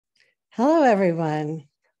Hello, everyone.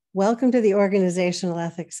 Welcome to the Organizational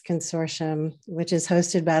Ethics Consortium, which is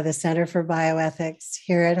hosted by the Center for Bioethics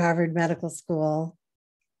here at Harvard Medical School.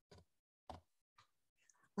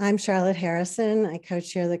 I'm Charlotte Harrison. I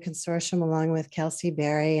co-chair the consortium along with Kelsey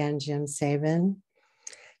Berry and Jim Sabin.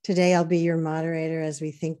 Today, I'll be your moderator as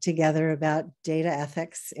we think together about data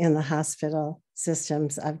ethics in the hospital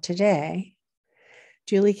systems of today.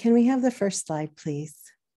 Julie, can we have the first slide, please?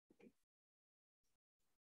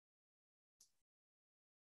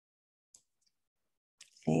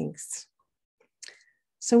 Thanks.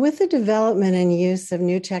 So with the development and use of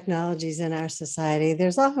new technologies in our society,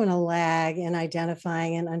 there's often a lag in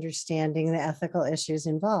identifying and understanding the ethical issues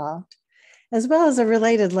involved, as well as a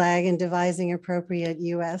related lag in devising appropriate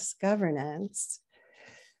US governance.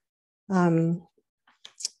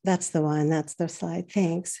 That's the one, that's the slide,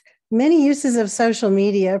 thanks. Many uses of social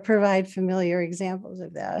media provide familiar examples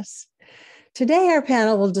of this. Today, our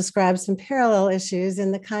panel will describe some parallel issues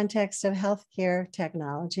in the context of healthcare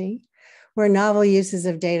technology, where novel uses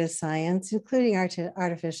of data science, including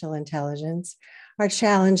artificial intelligence, are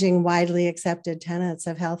challenging widely accepted tenets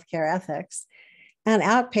of healthcare ethics and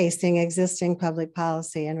outpacing existing public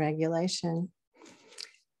policy and regulation.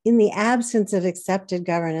 In the absence of accepted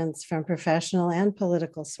governance from professional and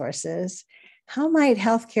political sources, how might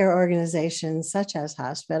healthcare organizations such as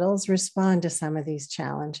hospitals respond to some of these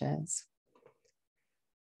challenges?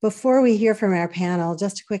 Before we hear from our panel,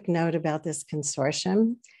 just a quick note about this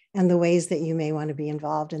consortium and the ways that you may want to be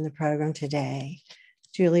involved in the program today.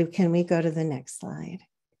 Julie, can we go to the next slide?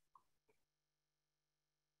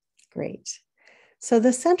 Great. So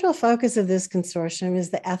the central focus of this consortium is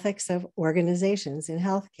the ethics of organizations in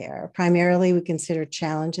healthcare. Primarily, we consider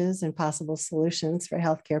challenges and possible solutions for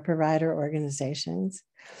healthcare provider organizations.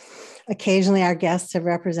 Occasionally, our guests have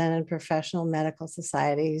represented professional medical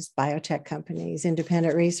societies, biotech companies,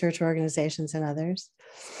 independent research organizations, and others.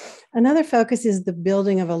 Another focus is the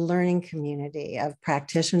building of a learning community of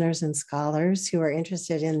practitioners and scholars who are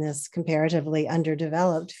interested in this comparatively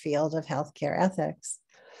underdeveloped field of healthcare ethics.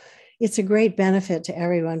 It's a great benefit to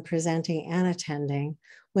everyone presenting and attending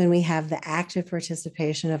when we have the active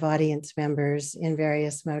participation of audience members in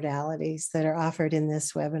various modalities that are offered in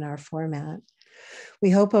this webinar format. We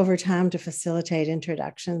hope over time to facilitate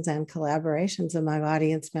introductions and collaborations among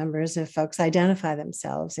audience members if folks identify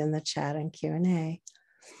themselves in the chat and Q&A.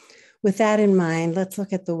 With that in mind, let's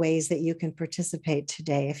look at the ways that you can participate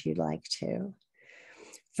today if you'd like to.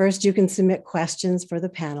 First, you can submit questions for the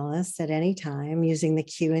panelists at any time using the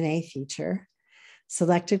Q&A feature.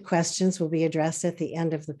 Selected questions will be addressed at the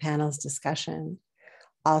end of the panel's discussion.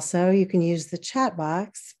 Also, you can use the chat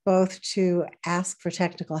box both to ask for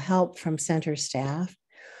technical help from center staff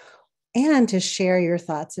and to share your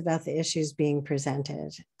thoughts about the issues being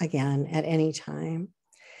presented, again, at any time.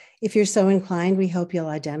 If you're so inclined, we hope you'll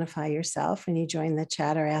identify yourself when you join the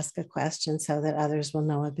chat or ask a question so that others will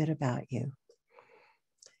know a bit about you.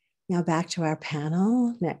 Now back to our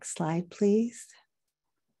panel. Next slide, please.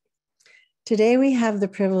 Today, we have the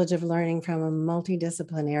privilege of learning from a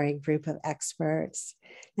multidisciplinary group of experts,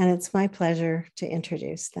 and it's my pleasure to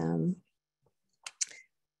introduce them.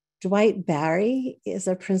 Dwight Barry is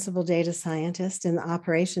a principal data scientist in the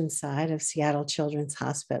operations side of Seattle Children's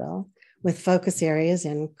Hospital, with focus areas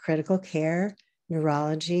in critical care,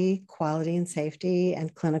 neurology, quality and safety,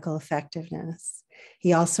 and clinical effectiveness.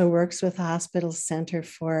 He also works with the hospital's Center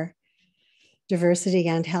for Diversity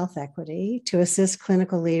and Health Equity to assist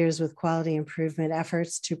clinical leaders with quality improvement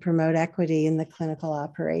efforts to promote equity in the clinical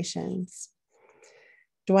operations.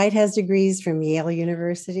 Dwight has degrees from Yale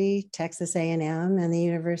University, Texas A&M, and the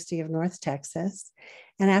University of North Texas,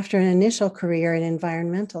 and after an initial career in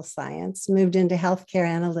environmental science, moved into healthcare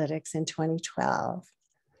analytics in 2012.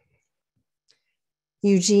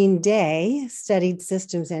 Eugene Day studied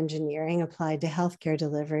systems engineering applied to healthcare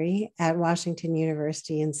delivery at Washington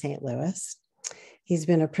University in St. Louis. He's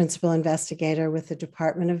been a principal investigator with the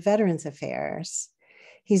Department of Veterans Affairs.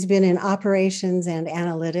 He's been in operations and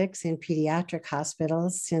analytics in pediatric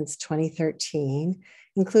hospitals since 2013,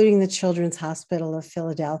 including the Children's Hospital of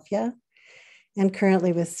Philadelphia, and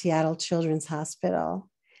currently with Seattle Children's Hospital.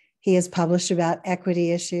 He has published about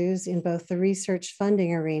equity issues in both the research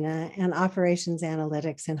funding arena and operations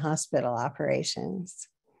analytics in hospital operations.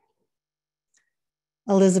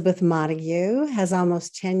 Elizabeth Montague has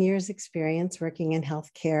almost 10 years experience working in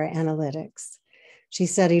healthcare analytics. She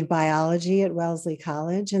studied biology at Wellesley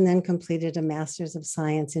College and then completed a Master's of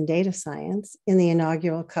Science in Data Science in the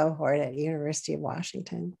inaugural cohort at University of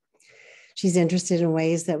Washington. She's interested in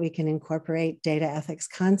ways that we can incorporate data ethics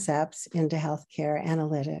concepts into healthcare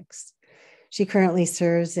analytics. She currently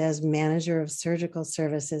serves as Manager of Surgical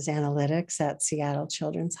Services Analytics at Seattle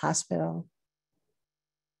Children's Hospital.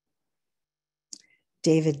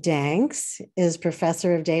 David Danks is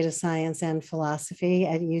Professor of Data Science and Philosophy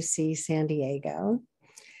at UC San Diego.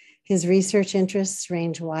 His research interests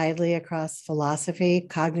range widely across philosophy,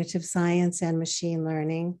 cognitive science, and machine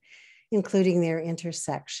learning, including their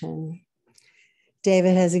intersection.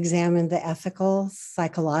 David has examined the ethical,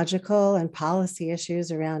 psychological, and policy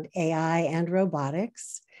issues around AI and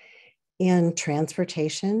robotics in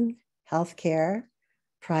transportation, healthcare,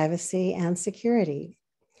 privacy, and security.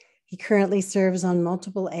 He currently serves on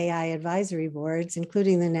multiple AI advisory boards,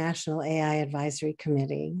 including the National AI Advisory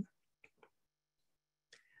Committee.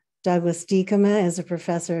 Douglas Diekema is a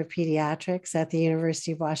professor of pediatrics at the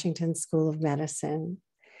University of Washington School of Medicine.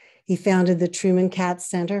 He founded the Truman Katz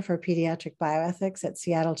Center for Pediatric Bioethics at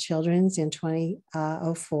Seattle Children's in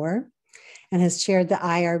 2004 and has chaired the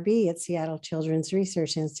IRB at Seattle Children's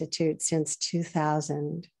Research Institute since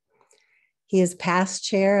 2000. He is past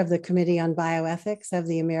chair of the Committee on Bioethics of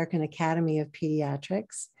the American Academy of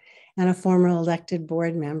Pediatrics and a former elected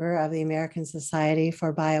board member of the American Society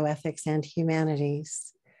for Bioethics and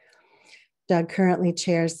Humanities. Doug currently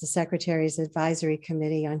chairs the Secretary's Advisory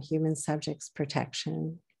Committee on Human Subjects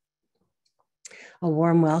Protection. A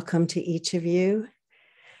warm welcome to each of you.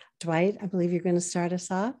 Dwight, I believe you're going to start us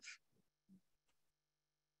off.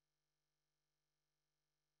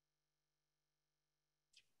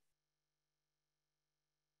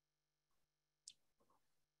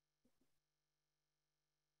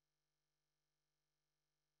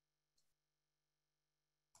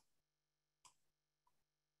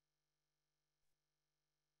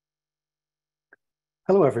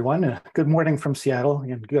 Hello, everyone. Good morning from Seattle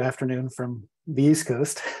and good afternoon from the East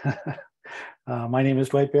Coast. My name is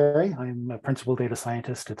Dwight Berry. I'm a principal data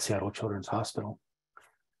scientist at Seattle Children's Hospital.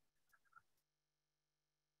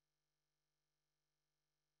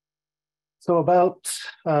 So about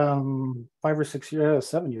 5 or 6 years,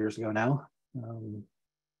 7 years ago now,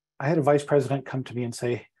 I had a vice president come to me and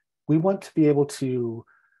say, we want to be able to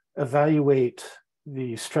evaluate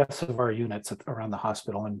the stress of our units around the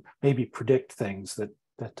hospital and maybe predict things that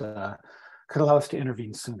could allow us to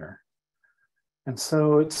intervene sooner. And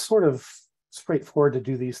so it's sort of straightforward to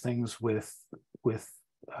do these things with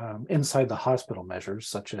inside the hospital measures,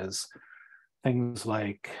 such as things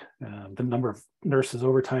like the number of nurses'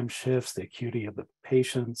 overtime shifts, the acuity of the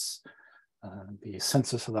patients, the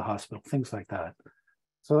census of the hospital, things like that.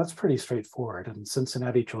 So that's pretty straightforward. And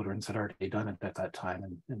Cincinnati Children's had already done it at that time,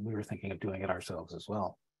 and we were thinking of doing it ourselves as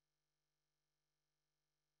well.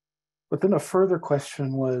 But then a further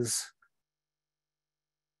question was,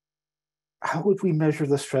 how would we measure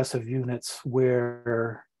the stress of units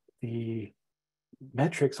where the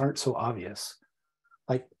metrics aren't so obvious,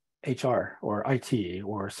 like HR or IT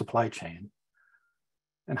or supply chain?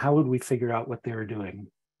 And how would we figure out what they were doing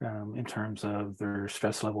in terms of their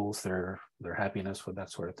stress levels, their happiness with that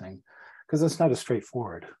sort of thing? Because it's not as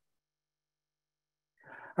straightforward.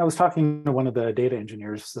 I was talking to one of the data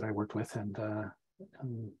engineers that I worked with, and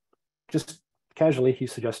just casually, he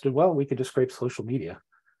suggested, well, we could just scrape social media.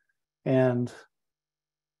 And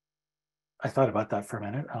I thought about that for a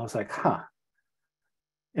minute. I was like,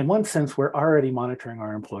 in one sense, we're already monitoring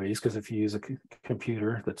our employees, because if you use a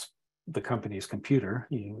computer that's the company's computer,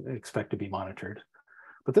 you expect to be monitored.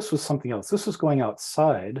 But this was something else. This was going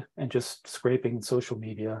outside and just scraping social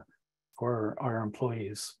media for our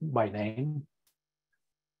employees by name.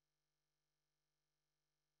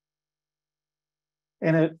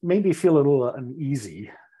 And it made me feel a little uneasy.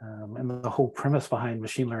 And the whole premise behind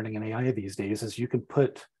machine learning and AI these days is you can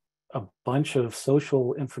put a bunch of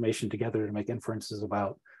social information together to make inferences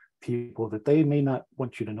about people that they may not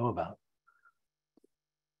want you to know about.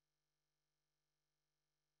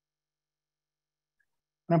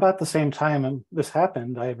 And about the same time this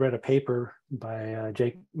happened, I had read a paper by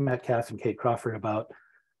Jake Metcalf and Kate Crawford about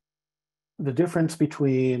the difference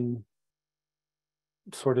between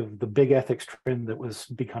sort of the big ethics trend that was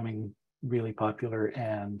becoming really popular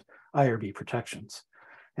and IRB protections.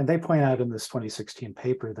 And they point out in this 2016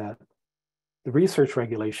 paper that the research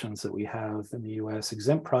regulations that we have in the US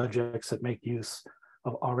exempt projects that make use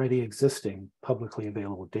of already existing publicly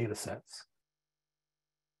available data sets.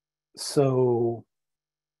 So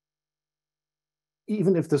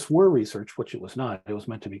even if this were research, which it was not, it was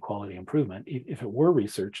meant to be quality improvement, if it were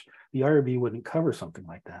research, the IRB wouldn't cover something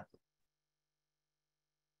like that.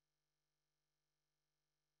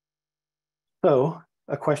 So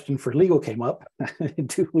a question for legal came up.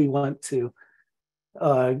 Do we want to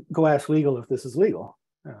go ask legal if this is legal?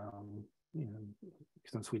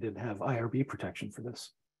 Since we didn't have IRB protection for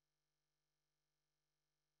this.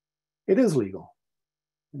 it is legal.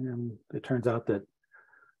 And it turns out that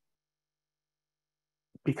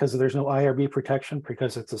because there's no IRB protection,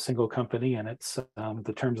 because it's a single company and it's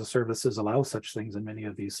the terms of services allow such things in many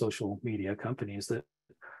of these social media companies, that,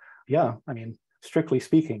 yeah, I mean, strictly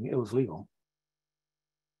speaking, it was legal.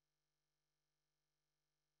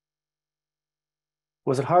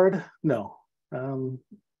 Was it hard? No. In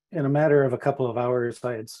a matter of a couple of hours,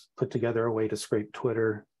 I had put together a way to scrape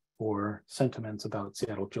Twitter for sentiments about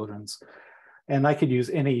Seattle Children's. And I could use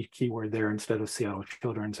any keyword there instead of Seattle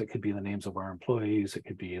Children's. It could be the names of our employees. It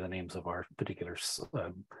could be the names of our particular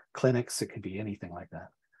clinics. It could be anything like that.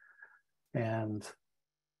 And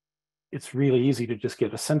it's really easy to just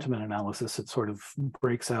get a sentiment analysis. It sort of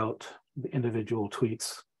breaks out the individual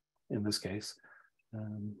tweets, in this case,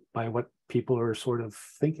 by what people are sort of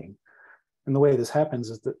thinking. And the way this happens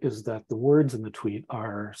is that the words in the tweet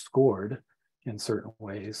are scored in certain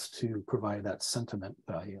ways to provide that sentiment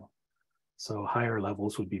value. So higher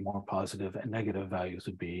levels would be more positive and negative values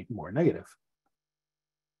would be more negative.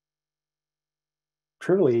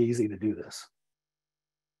 Truly easy to do this.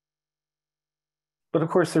 But of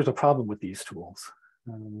course, there's a problem with these tools.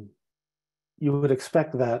 You would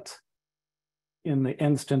expect that in the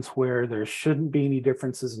instance where there shouldn't be any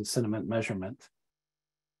differences in sentiment measurement,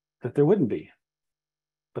 that there wouldn't be.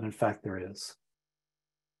 But in fact, there is.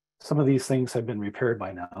 Some of these things have been repaired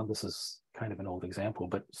by now. This is kind of an old example,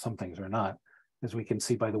 but some things are not, as we can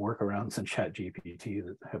see by the workarounds in ChatGPT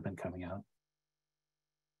that have been coming out.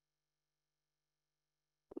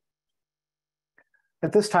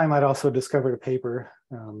 At this time, I'd also discovered a paper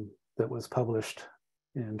that was published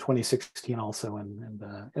in 2016 also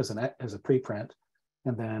as a preprint,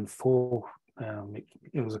 and then full,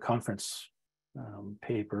 it was a conference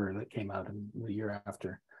paper that came out in the year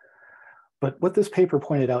after. But what this paper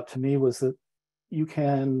pointed out to me was that you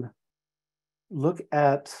can look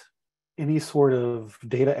at any sort of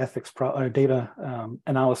data ethics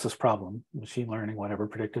analysis problem, machine learning, whatever,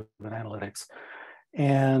 predictive analytics,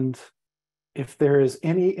 and if there is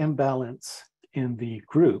any imbalance in the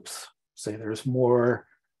groups, say there's more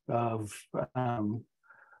of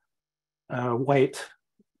white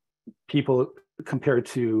people compared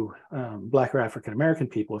to Black or African American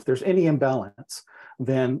people, if there's any imbalance,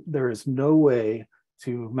 then there is no way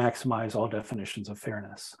to maximize all definitions of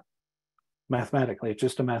fairness. Mathematically, it's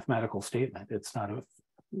just a mathematical statement. It's not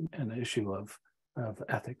an issue of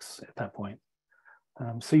ethics at that point.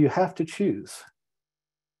 So you have to choose.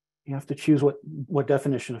 You have to choose what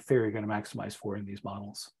definition of fair you're going to maximize for in these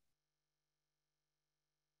models.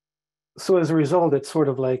 So as a result, it's sort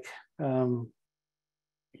of like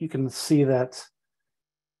you can see that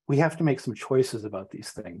we have to make some choices about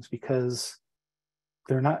these things because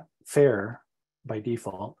they're not fair by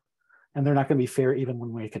default, and they're not going to be fair even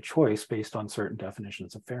when we make a choice based on certain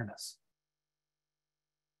definitions of fairness.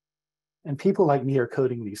 And people like me are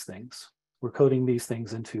coding these things. We're coding these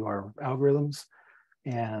things into our algorithms,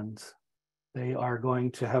 and they are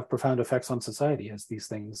going to have profound effects on society as these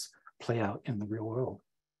things play out in the real world.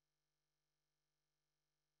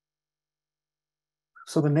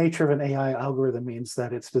 So the nature of an AI algorithm means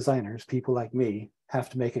that its designers, people like me, have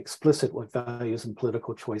to make explicit what values and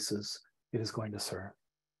political choices it is going to serve.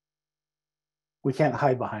 We can't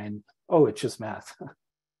hide behind, oh, it's just math.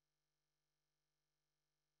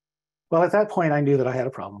 Well, at that point, I knew that I had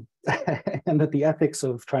a problem and that the ethics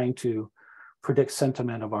of trying to predict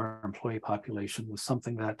sentiment of our employee population was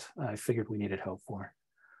something that I figured we needed help for.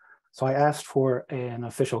 So I asked for an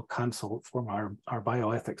official consult from our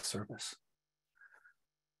bioethics service.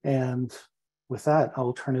 And with that,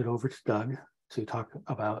 I'll turn it over to Doug to talk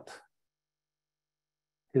about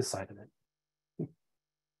his side of it.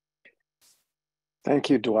 Thank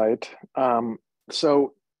you, Dwight.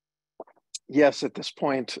 So yes, at this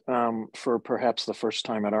point, for perhaps the first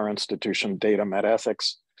time at our institution, data met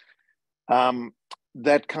ethics.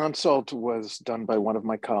 That consult was done by one of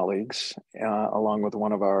my colleagues, along with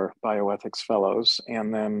one of our bioethics fellows.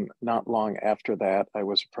 And then not long after that, I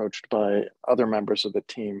was approached by other members of the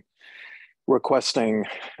team requesting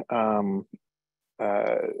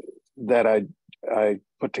that I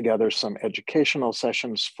put together some educational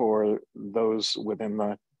sessions for those within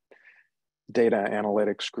the data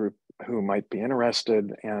analytics group who might be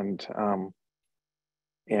interested, and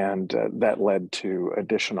that led to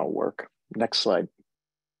additional work. Next slide.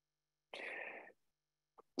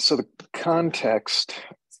 So the context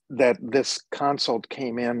that this consult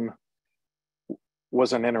came in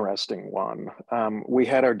was an interesting one. We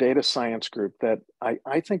had our data science group that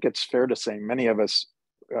I think it's fair to say many of us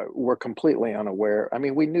were completely unaware. I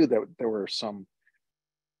mean, we knew that there were some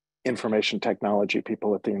information technology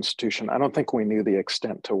people at the institution. I don't think we knew the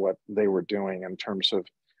extent to what they were doing in terms of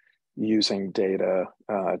using data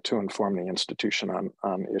to inform the institution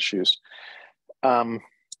on issues.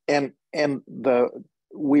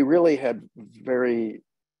 We really had very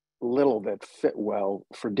little that fit well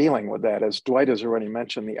for dealing with that. As Dwight has already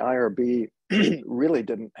mentioned, the IRB really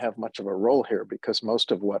didn't have much of a role here because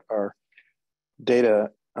most of what our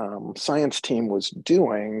data science team was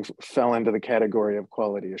doing fell into the category of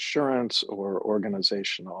quality assurance or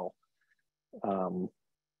organizational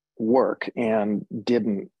work and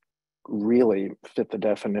didn't really fit the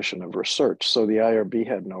definition of research. So the IRB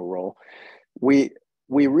had no role. We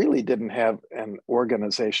really didn't have an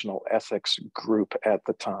organizational ethics group at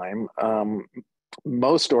the time.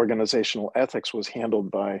 Most organizational ethics was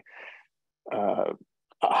handled by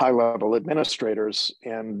high-level administrators,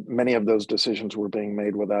 and many of those decisions were being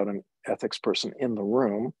made without an ethics person in the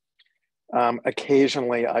room.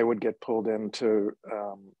 Occasionally, I would get pulled in to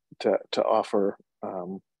offer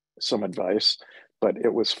some advice, but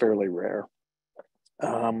it was fairly rare.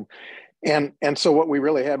 And so what we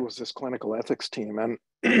really had was this clinical ethics team, and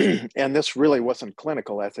and this really wasn't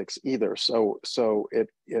clinical ethics either. So it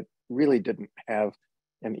really didn't have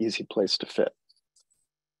an easy place to fit.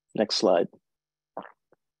 Next slide.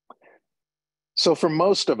 So for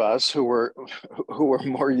most of us who were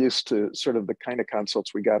more used to sort of the kind of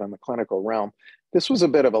consults we got in the clinical realm, this was a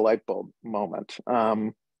bit of a light bulb moment.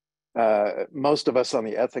 Most of us on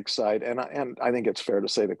the ethics side, and I think it's fair to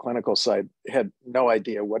say the clinical side, had no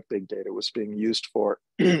idea what big data was being used for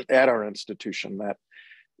at our institution, that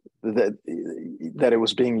it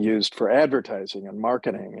was being used for advertising and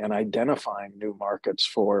marketing and identifying new markets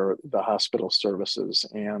for the hospital services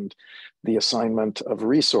and the assignment of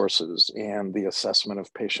resources and the assessment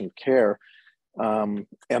of patient care, and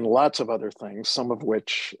lots of other things, some of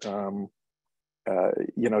which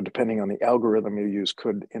depending on the algorithm you use,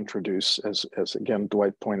 could introduce, as again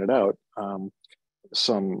Dwight pointed out,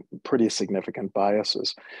 some pretty significant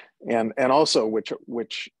biases, and also which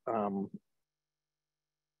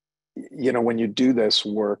when you do this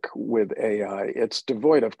work with AI, it's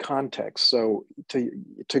devoid of context. So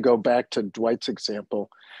to go back to Dwight's example,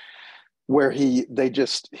 where he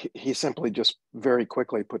simply just very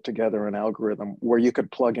quickly put together an algorithm where you could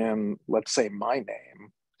plug in, let's say, my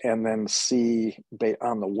name, and then see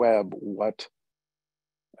on the web what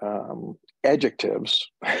adjectives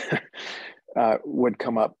would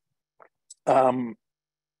come up.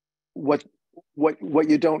 What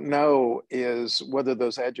you don't know is whether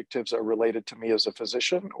those adjectives are related to me as a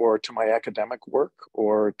physician or to my academic work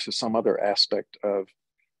or to some other aspect of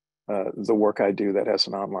the work I do that has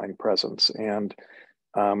an online presence. And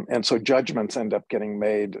so judgments end up getting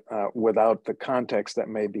made without the context that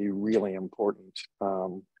may be really important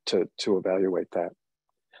to evaluate that.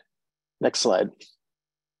 Next slide.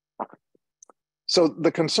 So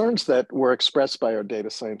the concerns that were expressed by our data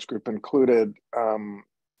science group included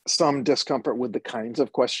some discomfort with the kinds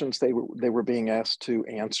of questions they were being asked to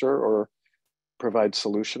answer or provide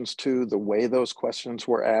solutions to, the way those questions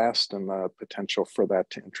were asked, and the potential for that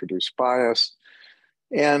to introduce bias,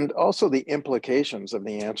 and also the implications of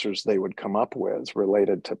the answers they would come up with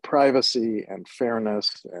related to privacy and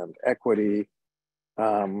fairness and equity.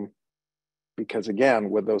 Because again,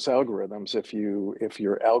 with those algorithms, if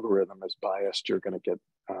your algorithm is biased, you're going to get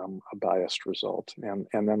a biased result, and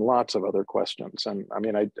then lots of other questions. And I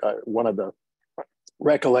mean, one of the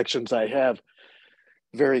recollections I have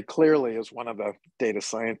very clearly is one of the data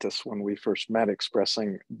scientists, when we first met,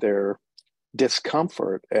 expressing their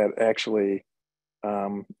discomfort at actually,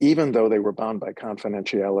 even though they were bound by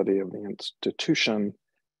confidentiality of the institution,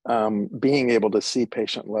 being able to see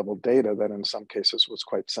patient level data that in some cases was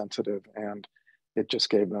quite sensitive, and it just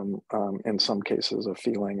gave them, in some cases, a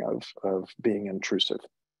feeling of being intrusive.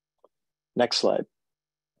 Next slide.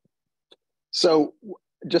 So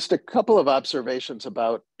just a couple of observations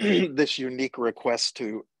about this unique request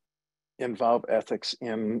to involve ethics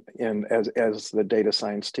as the data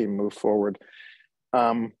science team moved forward.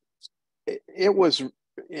 It was,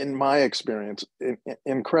 in my experience,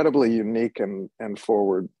 incredibly unique and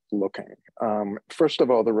forward-looking. First of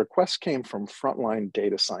all, the request came from frontline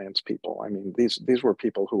data science people. I mean, these were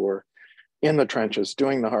people who were in the trenches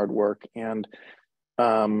doing the hard work, and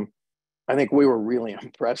I think we were really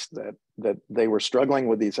impressed that they were struggling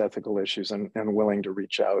with these ethical issues and willing to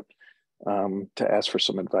reach out to ask for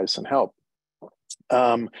some advice and help.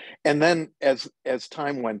 And then as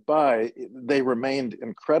time went by, they remained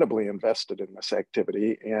incredibly invested in this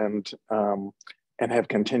activity and have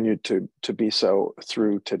continued to be so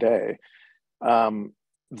through today.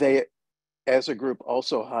 as a group,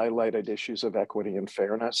 also highlighted issues of equity and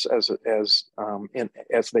fairness as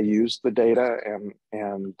they used the data,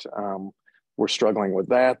 and were struggling with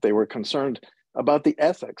that. They were concerned about the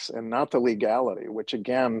ethics and not the legality, which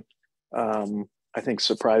again, I think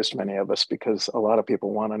surprised many of us, because a lot of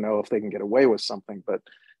people want to know if they can get away with something, but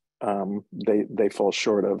they fall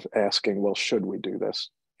short of asking, well, should we do this?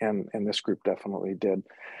 And this group definitely did.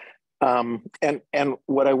 And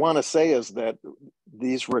what I want to say is that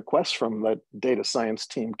these requests from the data science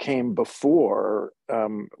team came before,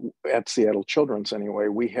 at Seattle Children's anyway,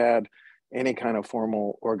 we had any kind of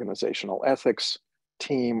formal organizational ethics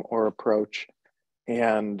team or approach.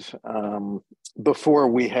 And before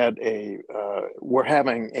we had we're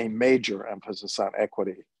having a major emphasis on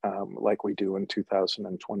equity, like we do in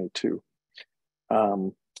 2022.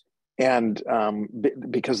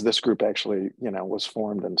 Because this group actually, was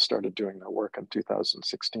formed and started doing their work in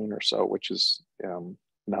 2016 or so, which is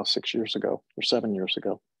now 6 years ago or 7 years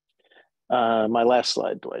ago. My last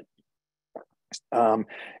slide, Dwight. And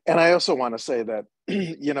I also want to say that,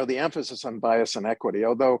 the emphasis on bias and equity,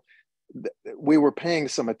 although we were paying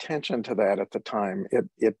some attention to that at the time,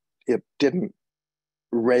 it didn't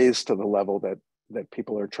raise to the level that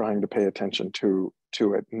people are trying to pay attention to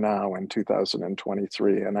it now in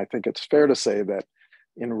 2023. And I think it's fair to say that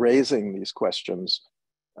in raising these questions,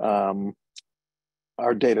 our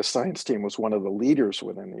data science team was one of the leaders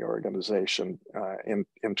within the organization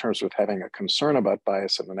in terms of having a concern about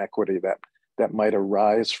bias and inequity that might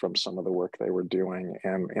arise from some of the work they were doing,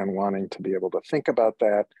 and wanting to be able to think about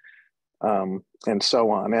that, and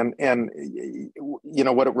so on. And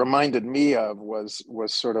what it reminded me of was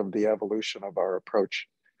sort of the evolution of our approach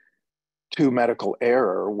to medical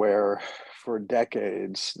error, where for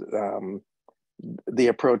decades the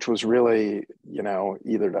approach was really,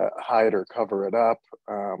 either to hide or cover it up,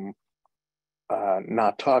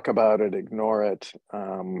 not talk about it, ignore it.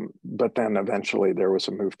 But then eventually there was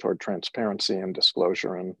a move toward transparency and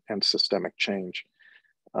disclosure and systemic change,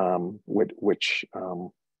 which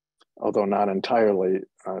although not entirely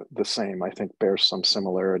the same, I think bears some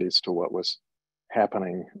similarities to what was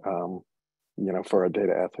happening, for our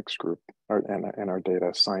data ethics group and our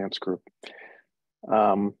data science group.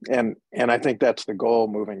 And I think that's the goal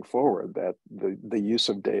moving forward, that the use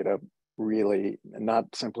of data really,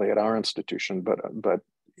 not simply at our institution, but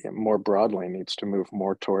more broadly, needs to move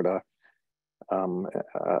more toward a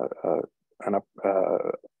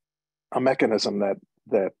mechanism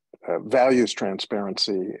that values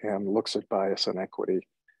transparency and looks at bias and equity,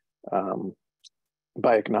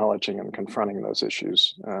 by acknowledging and confronting those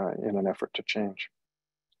issues in an effort to change.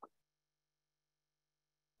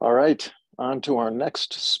 All right, on to our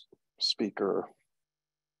next speaker.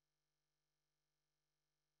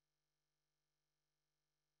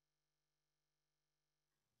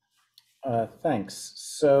 Thanks.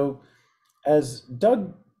 So as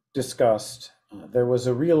Doug discussed, there was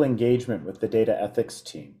a real engagement with the data ethics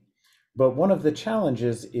team. But one of the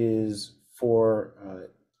challenges is for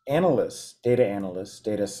analysts,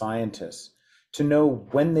 data scientists, to know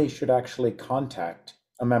when they should actually contact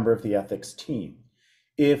a member of the ethics team.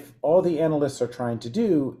 If all the analysts are trying to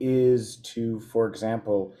do is to, for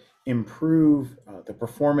example, improve the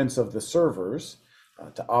performance of the servers,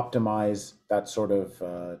 to optimize that sort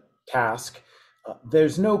of task,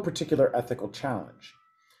 there's no particular ethical challenge.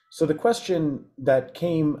 So the question that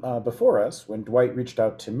came before us when Dwight reached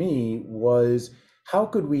out to me was, how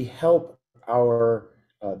could we help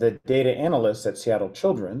the data analysts at Seattle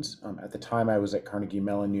Children's, at the time I was at Carnegie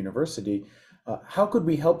Mellon University, how could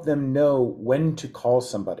we help them know when to call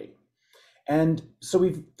somebody? And so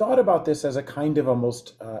we've thought about this as a kind of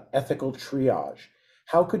almost ethical triage.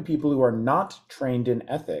 How could people who are not trained in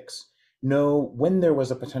ethics know when there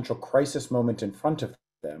was a potential crisis moment in front of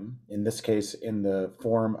them, in this case in the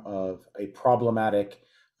form of a problematic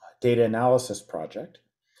data analysis project,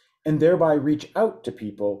 and thereby reach out to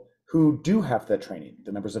people who do have that training,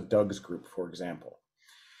 the members of Doug's group, for example.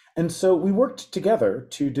 And so we worked together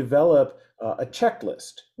to develop a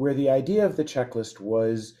checklist, where the idea of the checklist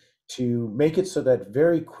was to make it so that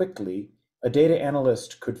very quickly a data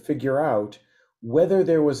analyst could figure out whether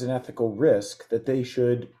there was an ethical risk that they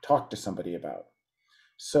should talk to somebody about.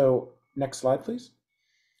 So next slide, please.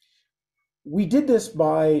 We did this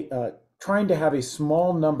by trying to have a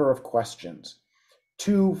small number of questions,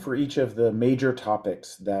 2 for each of the major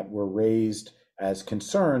topics that were raised as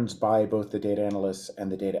concerns by both the data analysts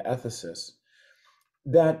and the data ethicists,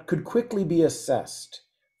 that could quickly be assessed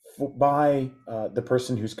by the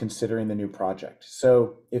person who's considering the new project.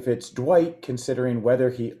 So if it's Dwight considering whether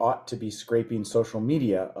he ought to be scraping social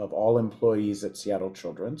media of all employees at Seattle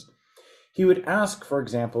Children's, he would ask, for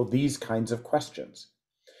example, these kinds of questions.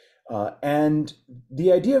 And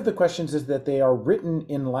the idea of the questions is that they are written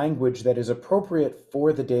in language that is appropriate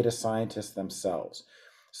for the data scientists themselves.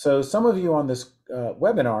 So some of you on this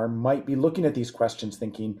webinar might be looking at these questions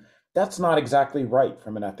thinking, that's not exactly right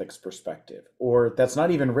from an ethics perspective, or that's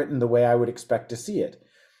not even written the way I would expect to see it.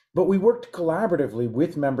 But we worked collaboratively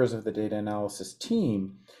with members of the data analysis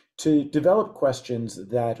team to develop questions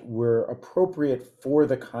that were appropriate for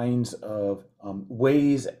the kinds of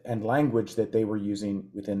ways and language that they were using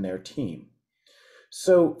within their team.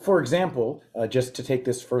 So, for example, just to take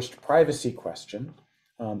this first privacy question,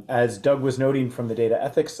 as Doug was noting from the data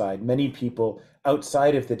ethics side, many people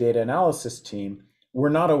outside of the data analysis team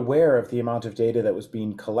were not aware of the amount of data that was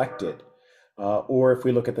being collected. Or if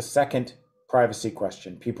we look at the second privacy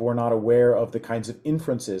question, people were not aware of the kinds of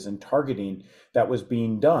inferences and targeting that was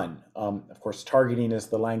being done. Of course, targeting is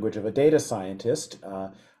the language of a data scientist.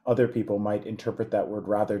 Other people might interpret that word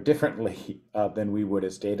rather differently than we would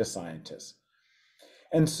as data scientists.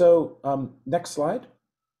 And so, next slide.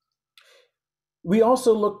 We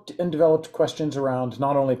also looked and developed questions around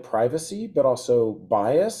not only privacy, but also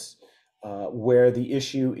bias, where the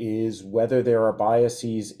issue is whether there are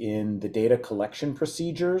biases in the data collection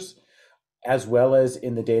procedures, as well as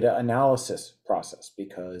in the data analysis process,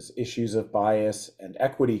 because issues of bias and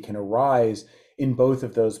equity can arise in both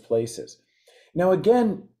of those places. Now,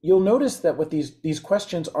 again, you'll notice that what these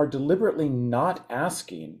questions are deliberately not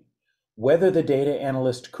asking whether the data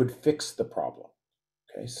analyst could fix the problem.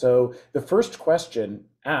 Okay, so the first question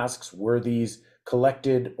asks, were these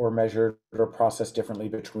collected or measured or processed differently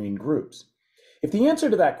between groups? If the answer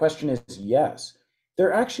to that question is yes,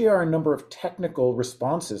 there actually are a number of technical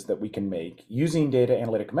responses that we can make using data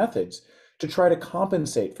analytic methods to try to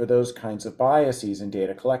compensate for those kinds of biases in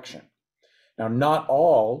data collection. Now, not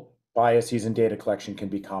all biases in data collection can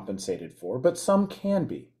be compensated for, but some can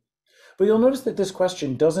be. But you'll notice that this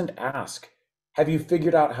question doesn't ask, have you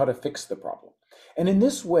figured out how to fix the problem? And in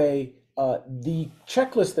this way, the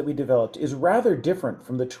checklist that we developed is rather different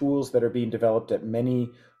from the tools that are being developed at many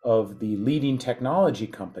of the leading technology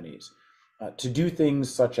companies to do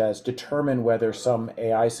things such as determine whether some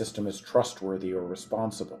AI system is trustworthy or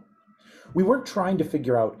responsible. We weren't trying to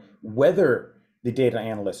figure out whether the data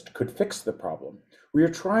analyst could fix the problem. We are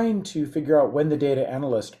trying to figure out when the data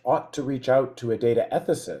analyst ought to reach out to a data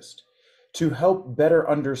ethicist to help better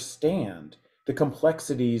understand the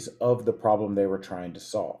complexities of the problem they were trying to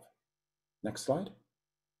solve. Next slide.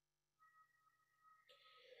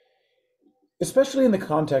 Especially in the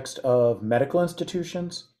context of medical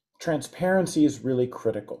institutions, transparency is really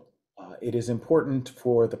critical. It is important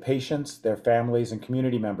for the patients, their families, and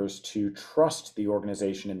community members to trust the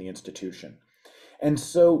organization and the institution. And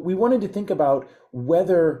so we wanted to think about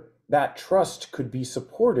whether that trust could be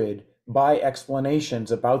supported by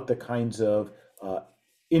explanations about the kinds of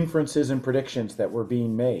inferences and predictions that were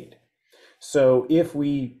being made. So if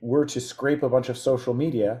we were to scrape a bunch of social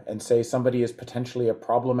media and say somebody is potentially a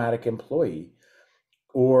problematic employee,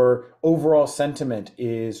 or overall sentiment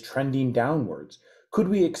is trending downwards, could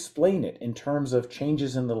we explain it in terms of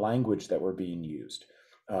changes in the language that were being used?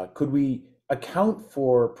 Could we account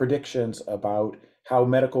for predictions about how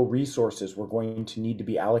medical resources were going to need to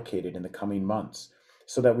be allocated in the coming months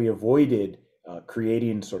so that we avoided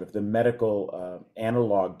creating sort of the medical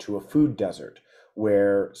analog to a food desert,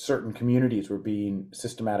 where certain communities were being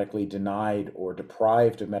systematically denied or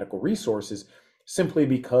deprived of medical resources simply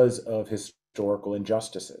because of historical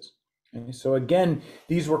injustices. Okay, so again,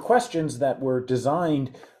 these were questions that were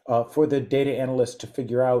designed for the data analyst to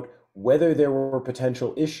figure out whether there were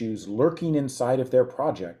potential issues lurking inside of their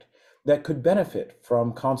project that could benefit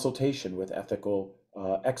from consultation with ethical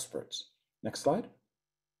experts. Next slide.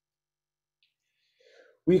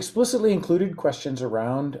 We explicitly included questions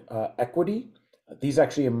around equity. These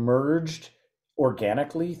actually emerged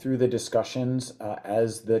organically through the discussions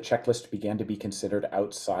as the checklist began to be considered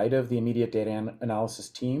outside of the immediate data analysis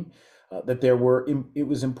team, that it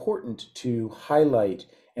was important to highlight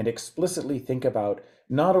and explicitly think about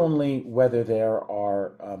not only whether there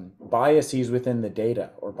are biases within the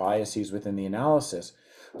data or biases within the analysis,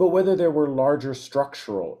 but whether there were larger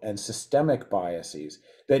structural and systemic biases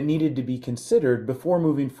that needed to be considered before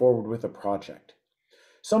moving forward with a project.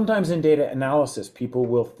 Sometimes in data analysis, people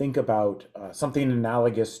will think about something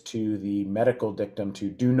analogous to the medical dictum to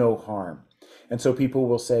do no harm. And so people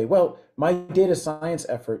will say, well, my data science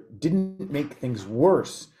effort didn't make things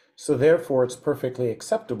worse, so therefore it's perfectly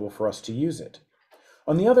acceptable for us to use it.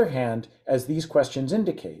 On the other hand, as these questions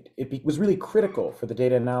indicate, it was really critical for the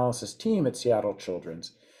data analysis team at Seattle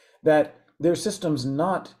Children's that their systems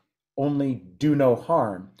not only do no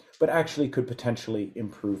harm, but actually could potentially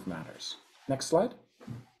improve matters. Next slide.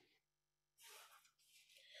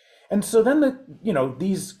 And so then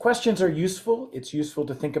these questions are useful. It's useful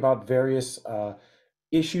to think about various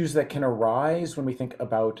issues that can arise when we think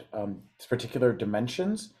about particular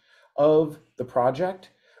dimensions of the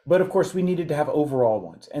project. But of course, we needed to have overall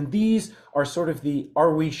ones. And these are sort of the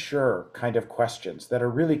 "are we sure" kind of questions that are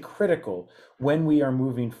really critical when we are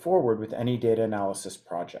moving forward with any data analysis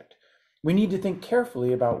project. We need to think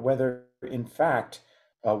carefully about whether, in fact,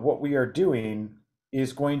 what we are doing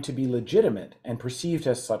is going to be legitimate and perceived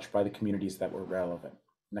as such by the communities that were relevant.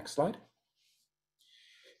 Next slide.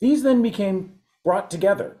 These then became brought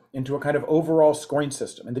together into a kind of overall scoring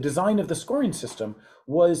system. And the design of the scoring system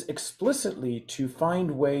was explicitly to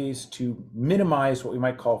find ways to minimize what we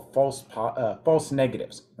might call false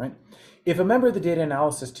negatives, right? If a member of the data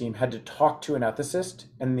analysis team had to talk to an ethicist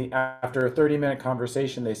and after a 30-minute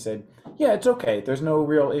conversation, they said, yeah, it's okay, there's no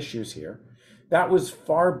real issues here, that was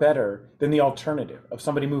far better than the alternative of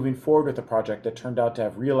somebody moving forward with a project that turned out to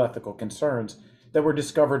have real ethical concerns that were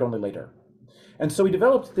discovered only later. And so we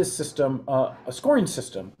developed this system, a scoring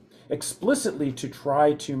system, explicitly to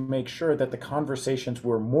try to make sure that the conversations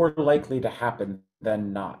were more likely to happen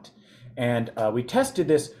than not. And we tested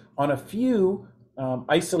this on a few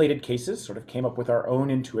isolated cases, sort of came up with our own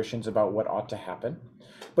intuitions about what ought to happen.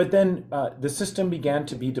 But then the system began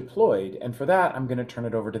to be deployed. And for that, I'm going to turn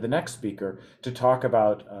it over to the next speaker to talk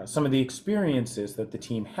about some of the experiences that the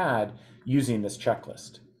team had using this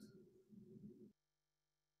checklist.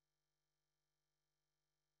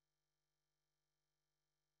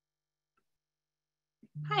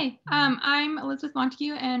 Hi, I'm Elizabeth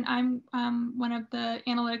Montague, and I'm one of the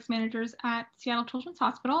analytics managers at Seattle Children's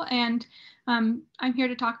Hospital, and I'm here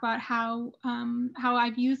to talk about how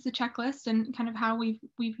I've used the checklist and kind of how we've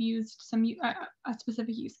used a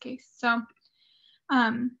specific use case. So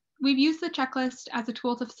we've used the checklist as a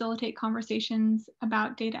tool to facilitate conversations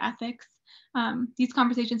about data ethics. These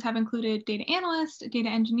conversations have included data analysts, data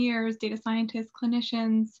engineers, data scientists,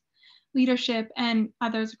 clinicians, leadership, and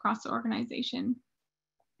others across the organization.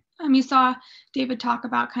 You saw David talk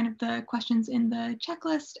about kind of the questions in the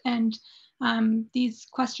checklist, and these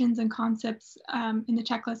questions and concepts in the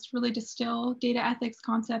checklist really distill data ethics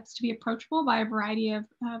concepts to be approachable by a variety of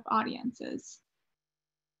audiences.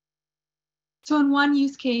 So in one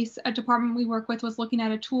use case, a department we work with was looking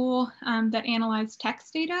at a tool that analyzed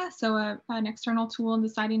text data, so an external tool, and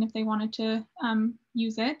deciding if they wanted to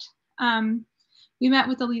use it. We met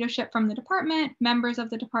with the leadership from the department, members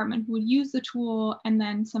of the department who would use the tool, and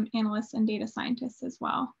then some analysts and data scientists as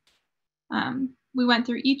well. We went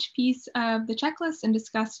through each piece of the checklist and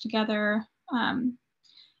discussed together, and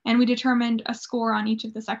we determined a score on each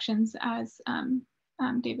of the sections as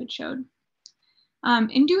David showed.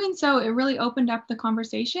 In doing so, it really opened up the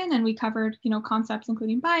conversation, and we covered concepts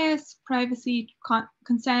including bias, privacy,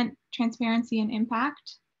 consent, transparency, and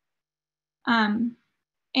impact.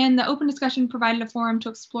 And the open discussion provided a forum to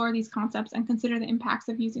explore these concepts and consider the impacts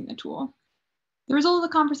of using the tool. The result of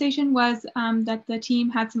the conversation was that the team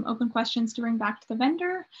had some open questions to bring back to the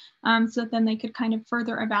vendor, so that then they could kind of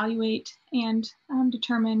further evaluate and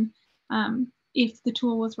determine if the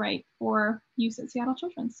tool was right for use at Seattle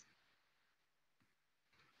Children's.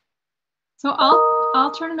 So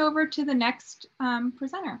I'll turn it over to the next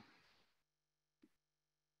presenter.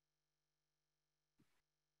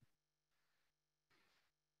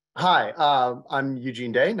 Hi, I'm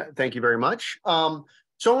Eugene Day. Thank you very much. So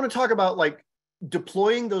I want to talk about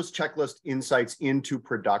deploying those checklist insights into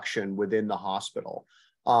production within the hospital.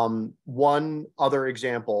 One other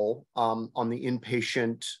example on the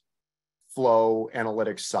inpatient flow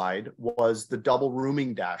analytics side was the double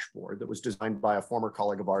rooming dashboard that was designed by a former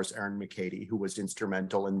colleague of ours, Erin McCady, who was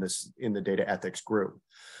instrumental in the data ethics group.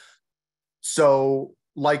 So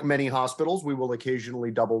like many hospitals, we will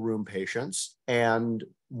occasionally double room patients. And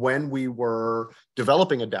when we were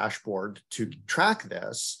developing a dashboard to track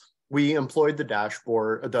this, we employed the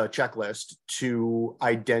checklist to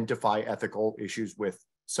identify ethical issues with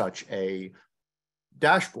such a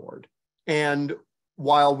dashboard. And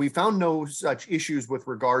while we found no such issues with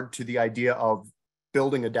regard to the idea of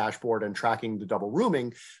building a dashboard and tracking the double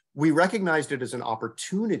rooming, we recognized it as an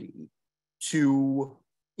opportunity to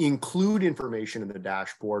include information in the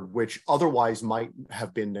dashboard which otherwise might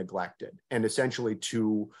have been neglected, and essentially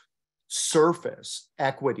to surface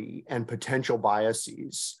equity and potential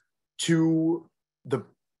biases to the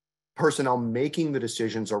personnel making the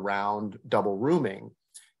decisions around double rooming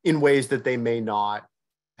in ways that they may not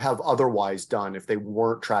have otherwise done if they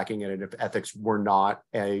weren't tracking it, and if ethics were not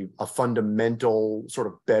a fundamental sort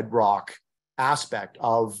of bedrock aspect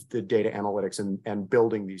of the data analytics and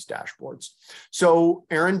building these dashboards. So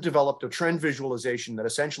Aaron developed a trend visualization that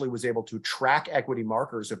essentially was able to track equity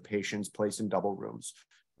markers of patients placed in double rooms: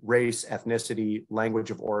 race, ethnicity,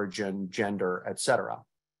 language of origin, gender, etc.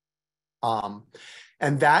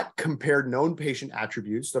 And that compared known patient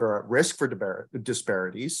attributes that are at risk for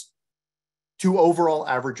disparities to overall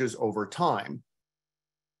averages over time.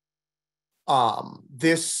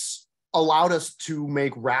 This allowed us to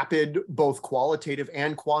make rapid, both qualitative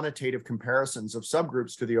and quantitative comparisons of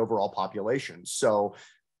subgroups to the overall population. So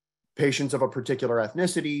patients of a particular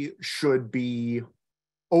ethnicity should be,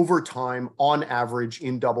 over time, on average,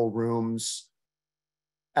 in double rooms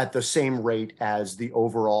at the same rate as the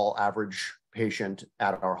overall average patient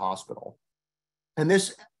at our hospital. And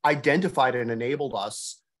this identified and enabled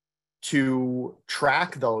us to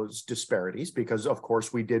track those disparities, because of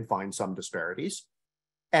course we did find some disparities,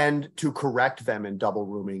 and to correct them in double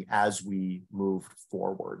rooming as we moved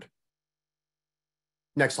forward.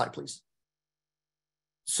 Next slide, please.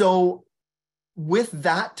 So with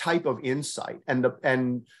that type of insight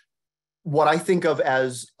and what I think of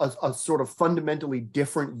as a sort of fundamentally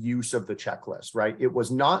different use of the checklist, right? It was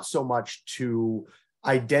not so much to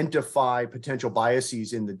identify potential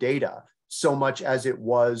biases in the data, so much as it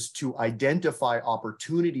was to identify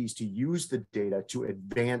opportunities to use the data to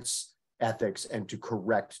advance ethics and to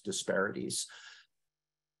correct disparities.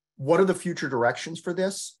 What are the future directions for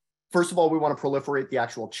this? First of all, we want to proliferate the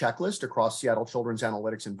actual checklist across Seattle Children's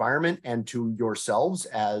Analytics environment and to yourselves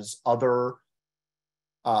as other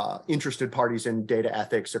interested parties in data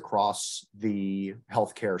ethics across the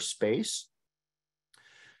healthcare space.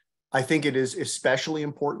 I think it is especially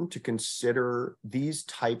important to consider these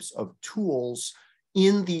types of tools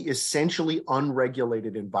in the essentially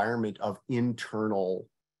unregulated environment of internal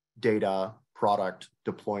data product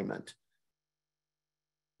deployment.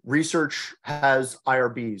 Research has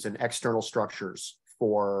IRBs and external structures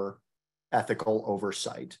for ethical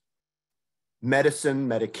oversight. Medicine,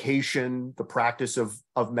 medication, the practice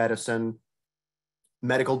of medicine,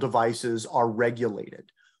 medical devices are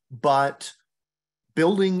regulated. But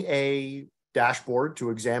building a dashboard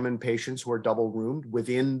to examine patients who are double roomed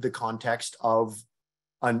within the context of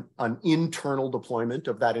an internal deployment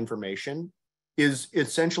of that information is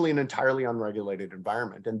essentially an entirely unregulated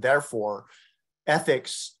environment. And therefore,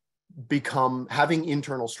 ethics having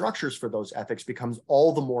internal structures for those ethics becomes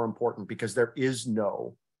all the more important because there is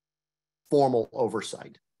no formal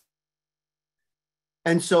oversight.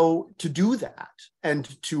 And so to do that and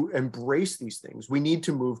to embrace these things, we need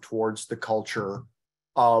to move towards the culture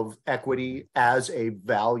of equity as a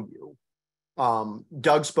value.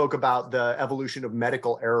 Doug spoke about the evolution of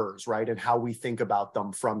medical errors, right? And how we think about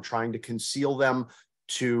them, from trying to conceal them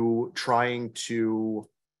to trying to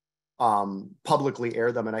publicly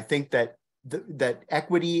air them. And I think that that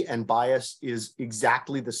equity and bias is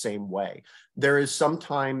exactly the same way. There is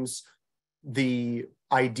sometimes the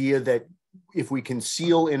idea that if we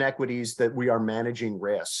conceal inequities, that we are managing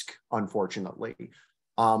risk, unfortunately.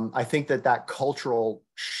 I think that cultural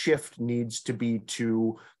shift needs to be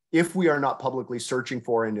to, if we are not publicly searching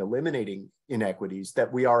for and eliminating inequities,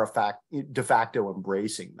 that we are de facto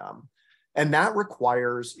embracing them. And that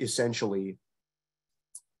requires essentially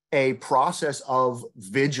a process of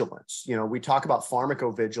vigilance. You know, we talk about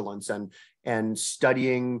pharmacovigilance and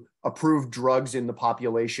studying approved drugs in the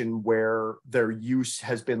population where their use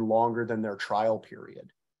has been longer than their trial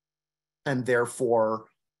period. And therefore,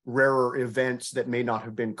 rarer events that may not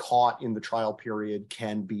have been caught in the trial period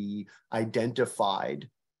can be identified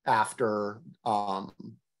after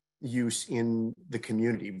use in the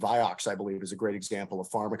community. Vioxx, I believe, is a great example of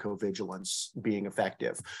pharmacovigilance being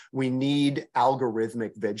effective. We need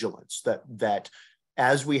algorithmic vigilance, that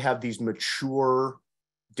as we have these mature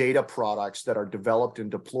data products that are developed and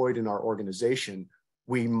deployed in our organization,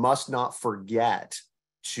 we must not forget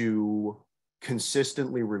to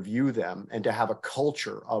consistently review them and to have a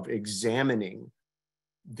culture of examining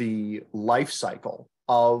the life cycle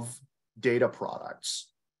of data products.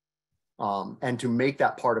 And to make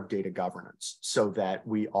that part of data governance so that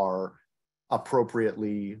we are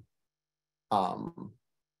appropriately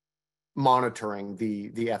monitoring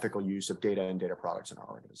the ethical use of data and data products in our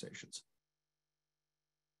organizations.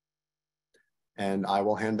 And I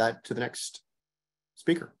will hand that to the next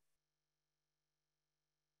speaker.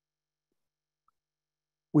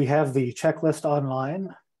 We have the checklist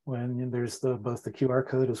online when there's both the QR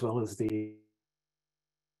code as well as the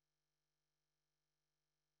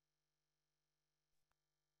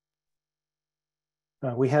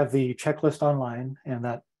we have the checklist online, and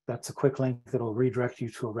that's a quick link that'll redirect you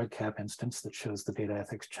to a REDCap instance that shows the data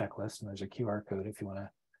ethics checklist, and there's a QR code if you want to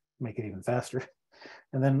make it even faster.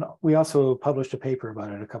 And then we also published a paper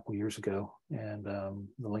about it a couple years ago, and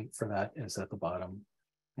the link for that is at the bottom,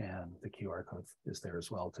 and the QR code is there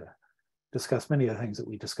as well to discuss many of the things that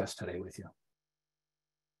we discussed today with you.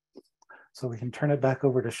 So we can turn it back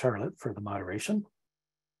over to Charlotte for the moderation.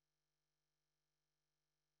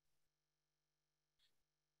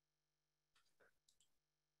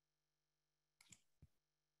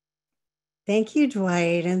 Thank you,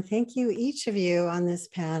 Dwight, and thank you each of you on this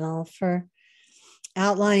panel for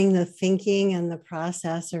outlining the thinking and the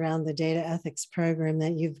process around the data ethics program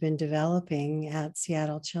that you've been developing at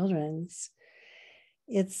Seattle Children's.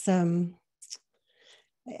 It's,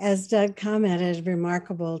 as Doug commented,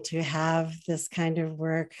 remarkable to have this kind of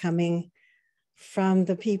work coming from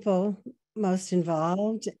the people most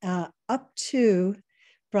involved, brought up to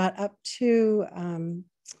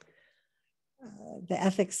the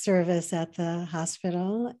ethics service at the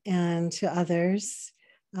hospital and to others,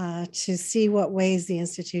 to see what ways the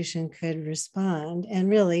institution could respond, and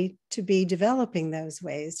really to be developing those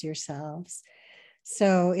ways yourselves.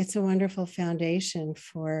 So it's a wonderful foundation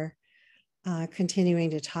for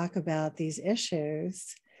continuing to talk about these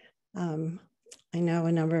issues. I know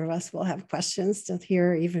a number of us will have questions to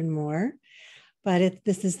hear even more, but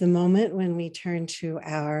this is the moment when we turn to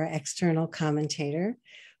our external commentator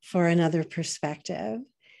for another perspective.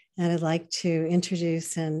 And I'd like to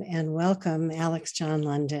introduce and welcome Alex John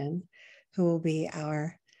London, who will be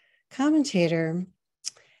our commentator.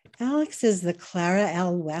 Alex is the Clara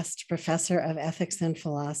L. West Professor of Ethics and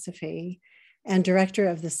Philosophy and Director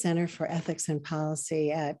of the Center for Ethics and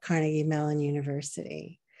Policy at Carnegie Mellon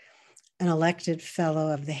University, an elected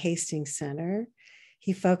fellow of the Hastings Center.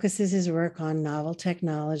 He focuses his work on novel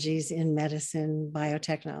technologies in medicine,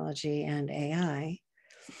 biotechnology, and AI.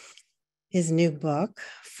 His new book,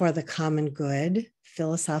 For the Common Good,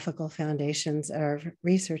 Philosophical Foundations of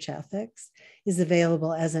Research Ethics, is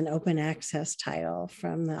available as an open access title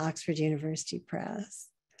from the Oxford University Press.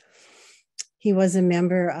 He was a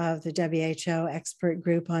member of the WHO Expert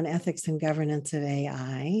Group on Ethics and Governance of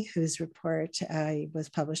AI, whose report was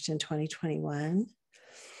published in 2021.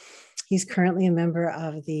 He's currently a member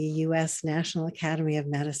of the US National Academy of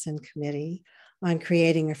Medicine Committee on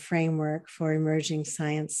creating a framework for emerging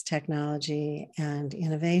science, technology, and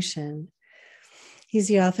innovation. He's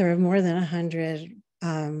the author of more than 100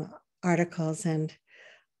 articles and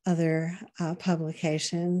other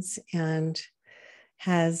publications, and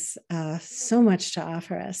has so much to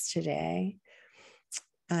offer us today.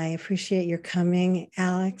 I appreciate your coming,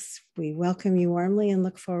 Alex. We welcome you warmly and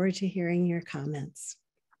look forward to hearing your comments.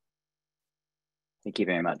 Thank you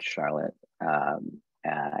very much, Charlotte.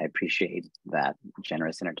 I appreciate that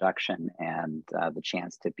generous introduction and the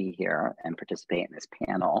chance to be here and participate in this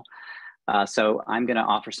panel. So I'm going to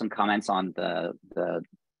offer some comments on the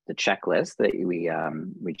checklist that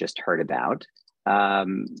we just heard about. I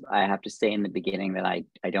have to say in the beginning that I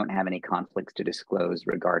don't have any conflicts to disclose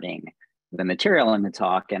regarding the material in the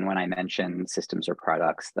talk, and when I mention systems or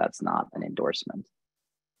products, that's not an endorsement.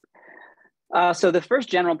 So the first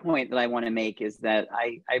general point that I want to make is that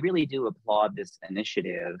I really do applaud this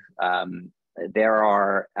initiative. There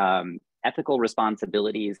are ethical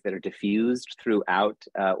responsibilities that are diffused throughout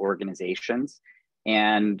organizations,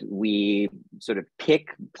 and we sort of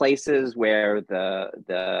pick places where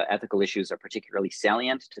the ethical issues are particularly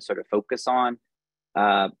salient to sort of focus on.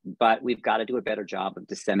 But we've got to do a better job of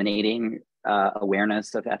disseminating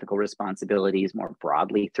awareness of ethical responsibilities more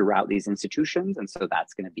broadly throughout these institutions. And so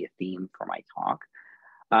that's going to be a theme for my talk.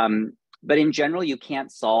 But in general, you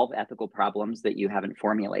can't solve ethical problems that you haven't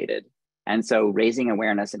formulated. And so raising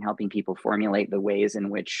awareness and helping people formulate the ways in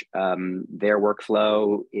which their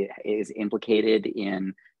workflow is implicated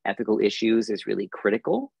in ethical issues is really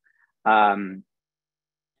critical. When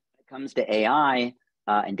it comes to AI,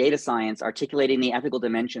 and data science, articulating the ethical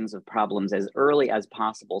dimensions of problems as early as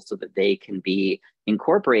possible so that they can be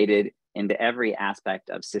incorporated into every aspect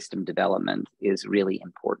of system development is really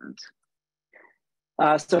important.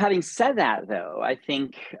 So having said that, though, I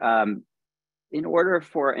think in order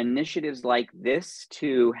for initiatives like this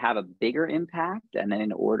to have a bigger impact, and then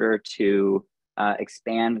in order to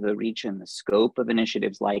expand the reach and the scope of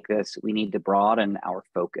initiatives like this, we need to broaden our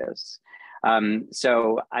focus.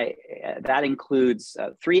 So that includes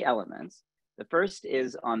three elements. The first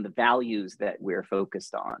is on the values that we're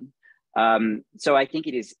focused on. So I think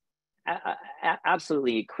it is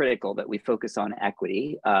absolutely critical that we focus on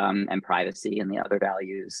equity and privacy and the other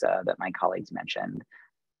values that my colleagues mentioned.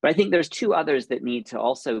 But I think there's two others that need to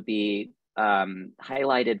also be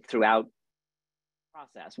highlighted throughout the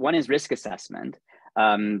process. One is risk assessment.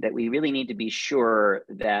 that we really need to be sure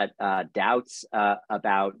that doubts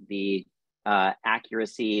about the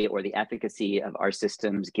accuracy or the efficacy of our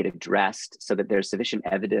systems get addressed so that there's sufficient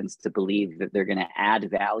evidence to believe that they're going to add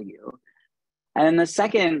value. And then the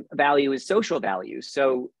second value is social value.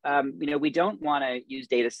 So, we don't want to use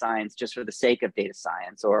data science just for the sake of data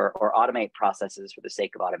science or automate processes for the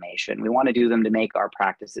sake of automation. We want to do them to make our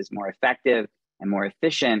practices more effective and more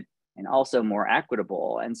efficient and also more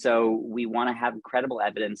equitable. And so we want to have credible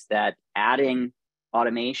evidence that adding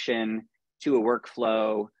automation to a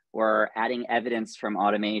workflow or adding evidence from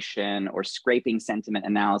automation or scraping sentiment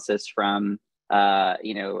analysis from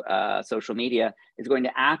social media is going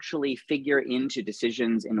to actually figure into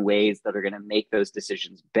decisions in ways that are going to make those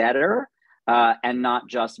decisions better and not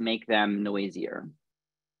just make them noisier.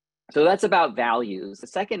 So that's about values. The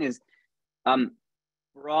second is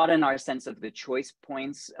broaden our sense of the choice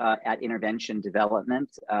points at intervention development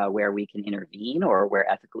where we can intervene or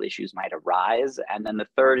where ethical issues might arise. And then the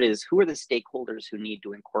third is who are the stakeholders who need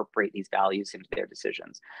to incorporate these values into their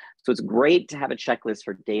decisions. So it's great to have a checklist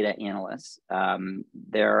for data analysts.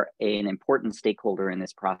 They're an important stakeholder in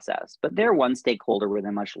this process, but they're one stakeholder with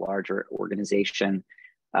a much larger organization.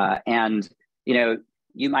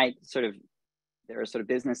 You might there are sort of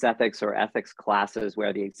business ethics or ethics classes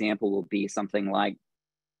where the example will be something like,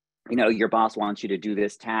 your boss wants you to do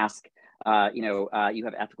this task. You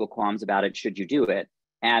have ethical qualms about it. Should you do it?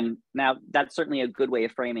 And now that's certainly a good way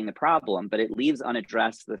of framing the problem, but it leaves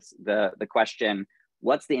unaddressed the question,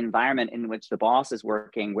 what's the environment in which the boss is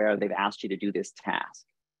working where they've asked you to do this task?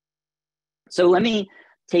 So let me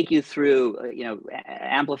take you through,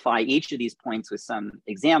 amplify each of these points with some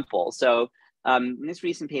examples. So in this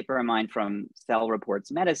recent paper of mine from Cell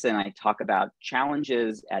Reports Medicine, I talk about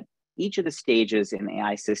challenges at each of the stages in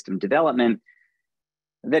AI system development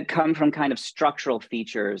that come from kind of structural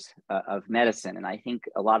features of medicine. And I think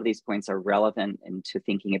a lot of these points are relevant into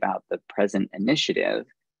thinking about the present initiative.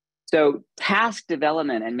 So task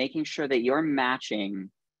development and making sure that you're matching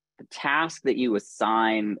the task that you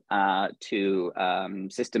assign to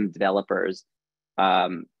system developers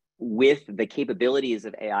with the capabilities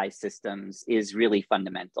of AI systems is really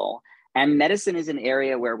fundamental. And medicine is an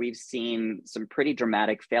area where we've seen some pretty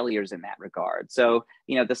dramatic failures in that regard. So,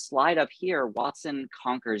 the slide up here, Watson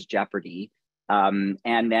conquers Jeopardy. And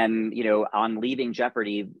then, on leaving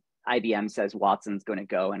Jeopardy, IBM says Watson's going to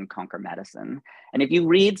go and conquer medicine. And if you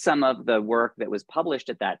read some of the work that was published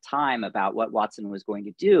at that time about what Watson was going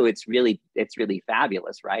to do, it's really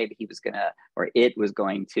fabulous, right? It was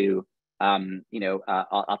going to,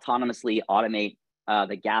 autonomously automate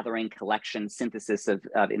the gathering, collection, synthesis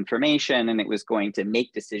of information, and it was going to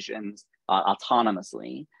make decisions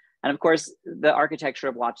autonomously. And of course, the architecture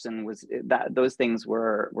of Watson was that those things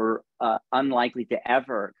were unlikely to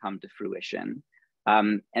ever come to fruition.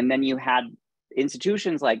 And then you had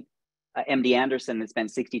institutions like MD Anderson that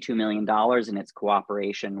spent $62 million in its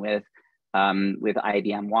cooperation with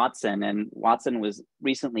IBM Watson, and Watson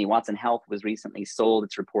Health was recently sold.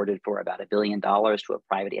 It's reported for about $1 billion to a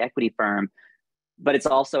private equity firm. But it's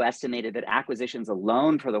also estimated that acquisitions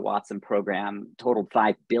alone for the Watson program totaled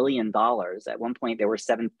 $5 billion. At one point, there were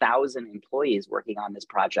 7,000 employees working on this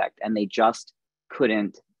project, and they just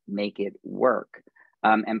couldn't make it work.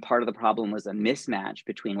 And part of the problem was a mismatch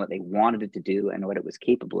between what they wanted it to do and what it was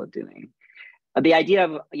capable of doing. The idea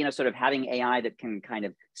of sort of having AI that can kind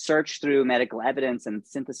of search through medical evidence and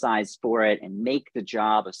synthesize for it and make the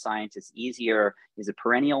job of scientists easier is a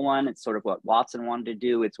perennial one. It's sort of what Watson wanted to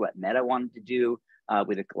do. It's what Meta wanted to do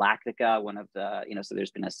with a Galactica. One of the so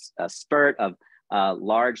there's been a spurt of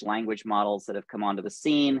large language models that have come onto the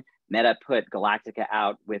scene. Meta put Galactica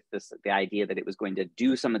out with the idea that it was going to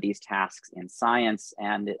do some of these tasks in science,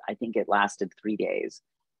 and I think it lasted 3 days.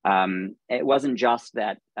 It wasn't just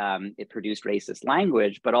that it produced racist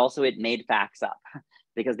language, but also it made facts up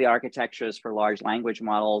because the architectures for large language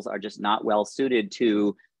models are just not well suited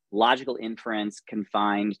to logical inference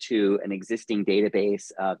confined to an existing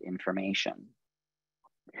database of information.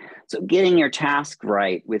 So getting your task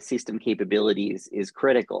right with system capabilities is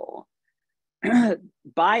critical.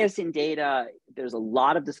 Bias in data, there's a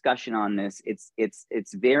lot of discussion on this.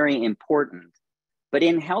 It's very important. But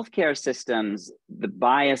in healthcare systems, the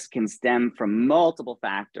bias can stem from multiple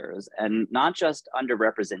factors, and not just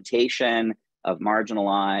underrepresentation of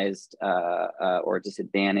marginalized or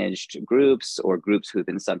disadvantaged groups or groups who've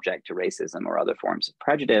been subject to racism or other forms of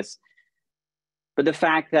prejudice, but the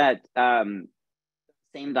fact that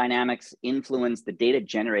same dynamics influence the data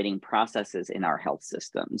generating processes in our health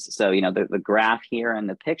systems. So, the graph here in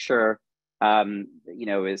the picture,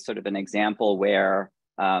 is sort of an example where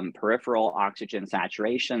peripheral oxygen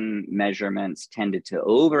saturation measurements tended to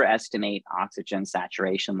overestimate oxygen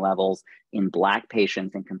saturation levels in Black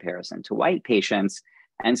patients in comparison to white patients.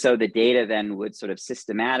 And so the data then would sort of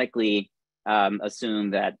systematically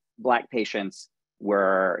assume that Black patients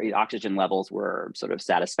oxygen levels were sort of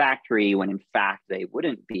satisfactory when in fact they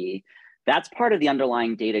wouldn't be. That's part of the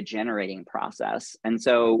underlying data generating process. And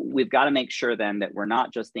so we've got to make sure then that we're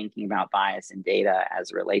not just thinking about bias in data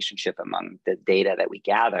as a relationship among the data that we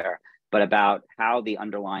gather, but about how the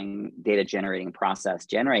underlying data generating process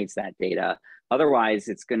generates that data. Otherwise,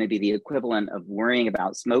 it's going to be the equivalent of worrying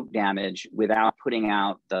about smoke damage without putting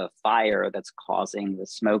out the fire that's causing the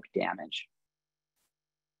smoke damage.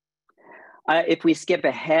 If we skip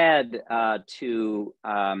ahead to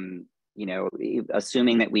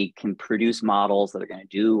assuming that we can produce models that are going to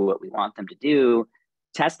do what we want them to do,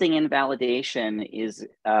 testing and validation is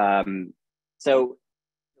so a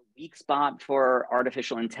weak spot for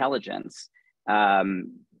artificial intelligence.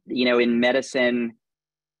 In medicine,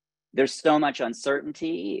 there's so much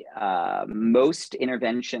uncertainty. Most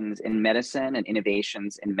interventions in medicine and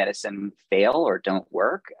innovations in medicine fail or don't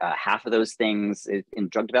work. Half of those things in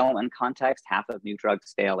drug development context, half of new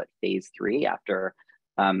drugs fail at phase 3 after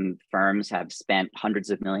firms have spent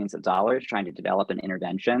hundreds of millions of dollars trying to develop an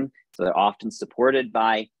intervention. So they're often supported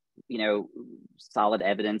by, solid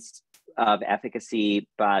evidence of efficacy,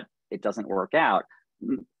 but it doesn't work out.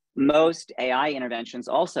 Most AI interventions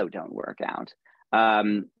also don't work out.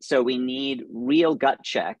 So we need real gut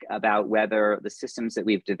check about whether the systems that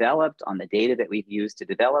we've developed on the data that we've used to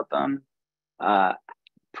develop them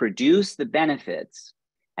produce the benefits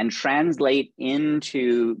and translate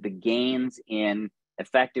into the gains in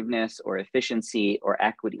effectiveness or efficiency or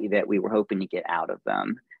equity that we were hoping to get out of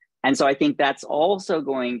them. And so I think that's also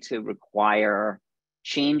going to require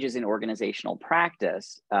changes in organizational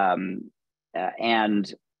practice and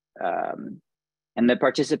the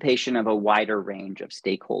participation of a wider range of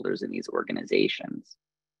stakeholders in these organizations.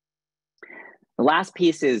 The last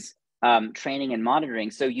piece is training and monitoring.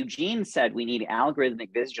 So Eugene said we need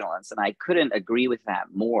algorithmic vigilance, and I couldn't agree with that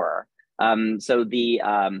more. So the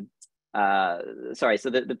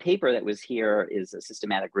paper that was here is a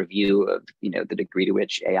systematic review of the degree to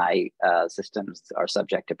which AI systems are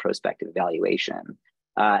subject to prospective evaluation.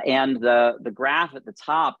 And the graph at the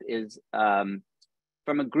top is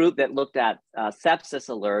from a group that looked at sepsis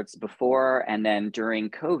alerts before and then during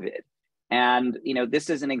COVID. And this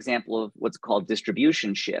is an example of what's called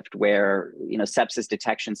distribution shift, where sepsis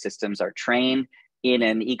detection systems are trained in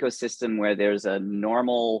an ecosystem where there's a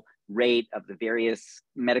normal rate of the various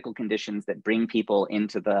medical conditions that bring people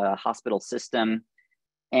into the hospital system.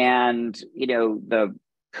 And the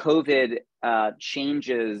COVID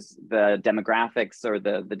changes the demographics or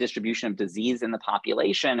the distribution of disease in the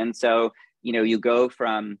population. And so you go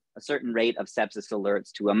from a certain rate of sepsis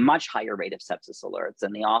alerts to a much higher rate of sepsis alerts.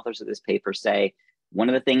 And the authors of this paper say, one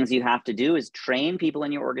of the things you have to do is train people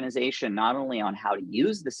in your organization, not only on how to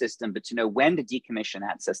use the system, but to know when to decommission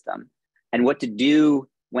that system and what to do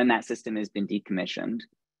when that system has been decommissioned.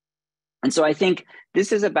 And so I think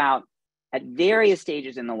this is about, at various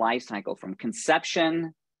stages in the life cycle, from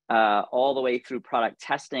conception all the way through product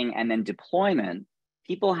testing and then deployment,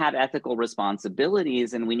 people have ethical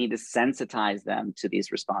responsibilities, and we need to sensitize them to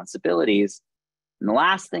these responsibilities. And the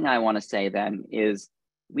last thing I want to say then is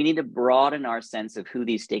we need to broaden our sense of who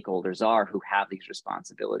these stakeholders are who have these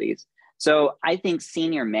responsibilities. So I think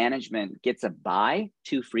senior management gets a bye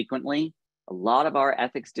too frequently. A lot of our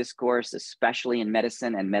ethics discourse, especially in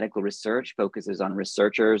medicine and medical research, focuses on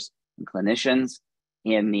researchers and clinicians.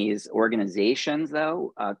 In these organizations,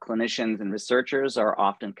 though, clinicians and researchers are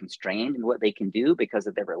often constrained in what they can do because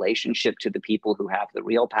of their relationship to the people who have the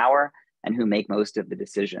real power and who make most of the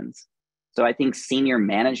decisions. So I think senior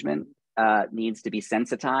management needs to be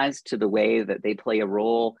sensitized to the way that they play a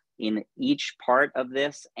role in each part of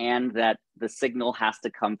this, and that the signal has to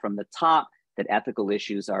come from the top that ethical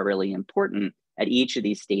issues are really important at each of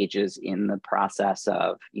these stages in the process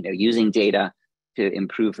of using data to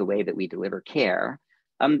improve the way that we deliver care.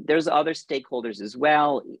 There's other stakeholders as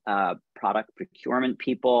well, product procurement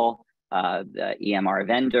people, the EMR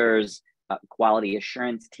vendors, quality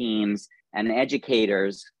assurance teams, and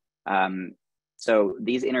educators. So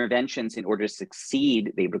these interventions, in order to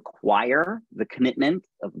succeed, they require the commitment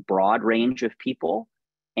of a broad range of people.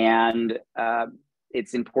 And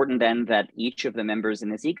it's important then that each of the members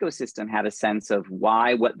in this ecosystem have a sense of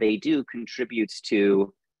why what they do contributes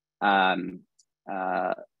to the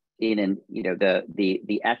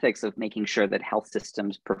ethics of making sure that health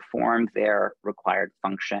systems perform their required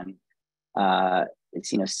function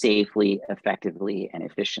safely, effectively, and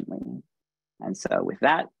efficiently. And so with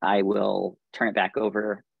that, I will turn it back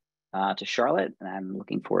over to Charlotte, and I'm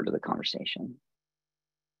looking forward to the conversation.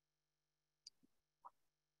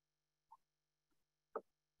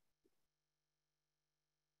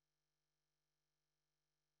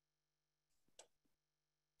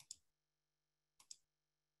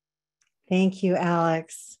 Thank you,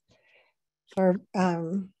 Alex, for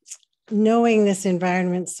knowing this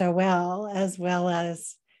environment so well as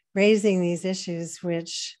raising these issues,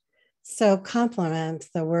 which so complement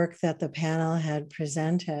the work that the panel had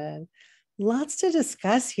presented. Lots to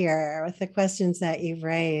discuss here with the questions that you've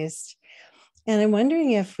raised. And I'm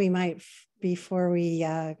wondering if we might, before we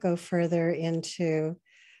go further into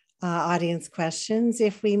audience questions,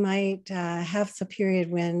 if we might have a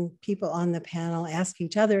period when people on the panel ask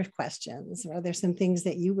each other questions. Are there some things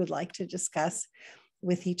that you would like to discuss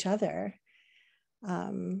with each other?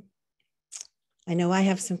 I know I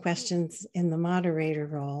have some questions in the moderator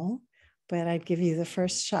role, but I'd give you the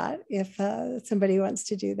first shot if somebody wants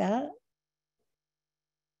to do that.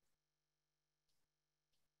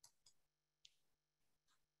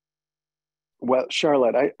 Well,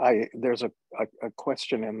 Charlotte, there's a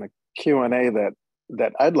question in the Q&A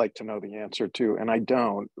that I'd like to know the answer to, and I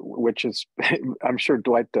don't, which is, I'm sure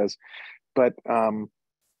Dwight does, but you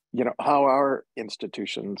know, how are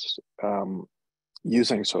institutions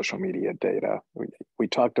using social media data? We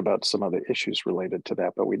talked about some of the issues related to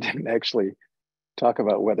that, but we didn't actually talk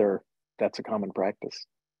about whether that's a common practice.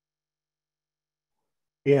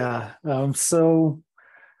 Yeah, so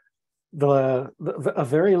a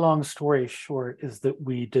very long story short is that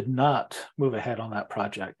we did not move ahead on that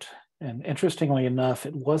project. And interestingly enough,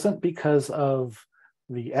 it wasn't because of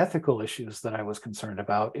the ethical issues that I was concerned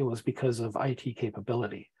about, it was because of IT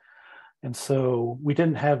capability. And so we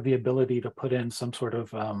didn't have the ability to put in some sort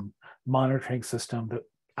of monitoring system that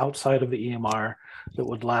outside of the EMR that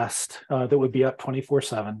would last, that would be up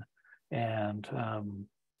 24/7. And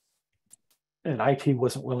IT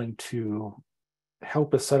wasn't willing to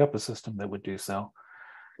help us set up a system that would do so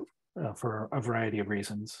for a variety of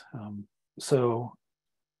reasons. So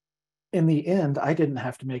in the end, I didn't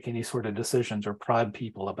have to make any sort of decisions or prod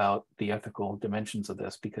people about the ethical dimensions of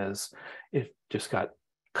this because it just got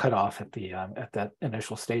cut off at the at that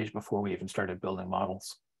initial stage before we even started building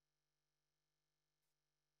models.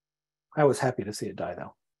 I was happy to see it die,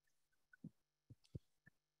 though.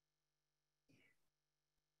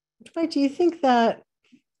 But do you think that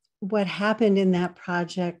what happened in that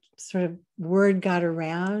project, sort of word got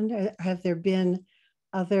around? Have there been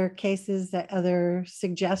other cases, that other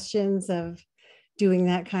suggestions of doing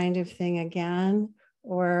that kind of thing again?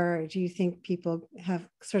 Or do you think people have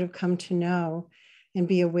sort of come to know and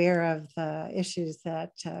be aware of the issues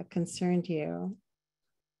that concerned you?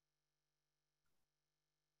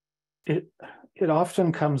 It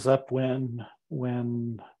often comes up when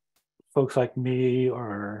folks like me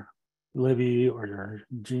or Libby or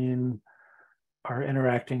Jean are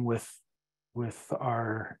interacting with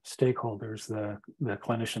our stakeholders, the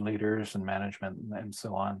clinician leaders and management and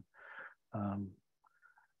so on,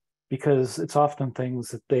 because it's often things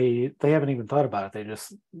that they haven't even thought about it. They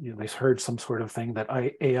just, you know, they heard some sort of thing that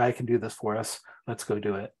AI can do this for us. Let's go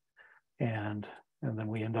do it, and then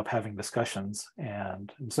we end up having discussions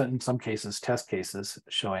and in some cases test cases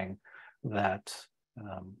showing that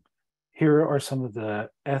here are some of the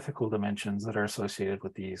ethical dimensions that are associated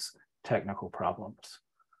with these technical problems.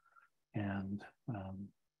 And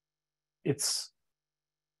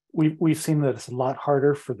we've seen that it's a lot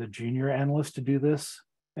harder for the junior analysts to do this,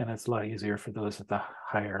 and it's a lot easier for those at the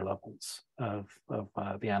higher levels of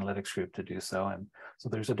the analytics group to do so. And so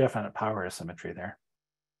there's a definite power asymmetry there.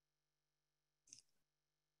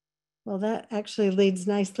 Well, that actually leads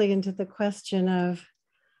nicely into the question of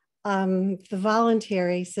the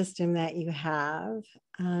voluntary system that you have,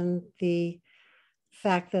 and the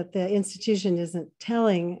fact that the institution isn't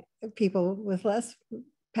telling people with less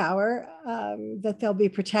power that they'll be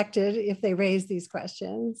protected if they raise these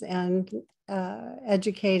questions, and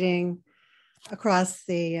educating across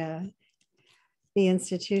the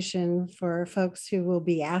institution for folks who will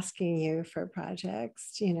be asking you for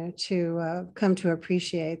projects, you know, to come to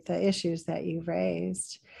appreciate the issues that you've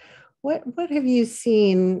raised. What have you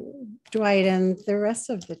seen, Dwight, and the rest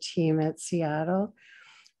of the team at Seattle?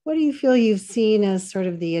 What do you feel you've seen as sort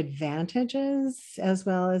of the advantages as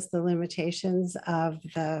well as the limitations of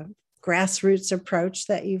the grassroots approach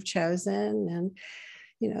that you've chosen, and,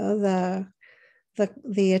 you know,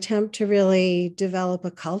 the attempt to really develop a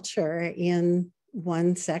culture in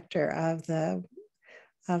one sector of the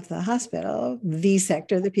hospital, the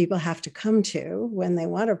sector that people have to come to when they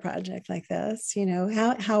want a project like this? You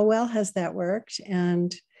know, how well has that worked?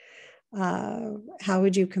 And how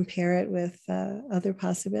would you compare it with other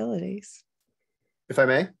possibilities? If I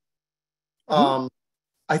may,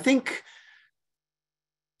 I think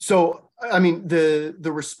so. I mean,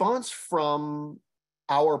 the response from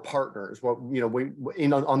our partners, what on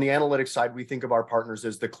the analytics side, we think of our partners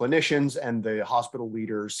as the clinicians and the hospital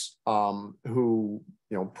leaders who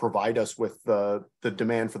provide us with the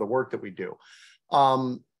demand for the work that we do.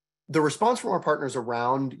 The response from our partners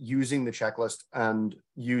around using the checklist and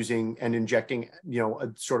injecting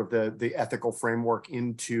sort of the ethical framework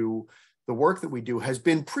into the work that we do has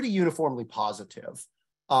been pretty uniformly positive.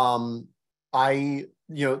 I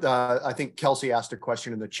think Kelsey asked a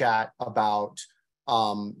question in the chat about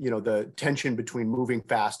the tension between moving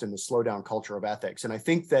fast and the slowdown culture of ethics. And I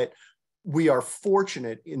think that we are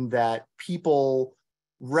fortunate in that people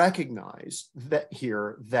recognize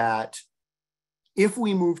that if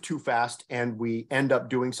we move too fast and we end up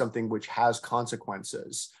doing something which has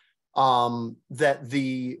consequences, that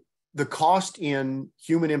the cost in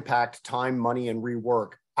human impact, time, money, and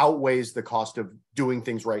rework outweighs the cost of doing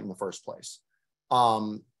things right in the first place.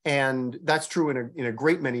 And that's true in a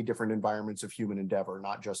great many different environments of human endeavor,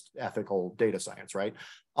 not just ethical data science, right?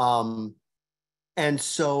 And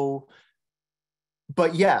so,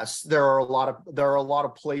 but yes, there are a lot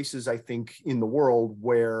of places, I think, in the world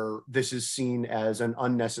where this is seen as an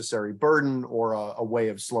unnecessary burden or a way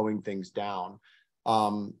of slowing things down.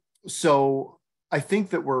 So I think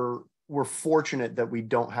that we're fortunate that we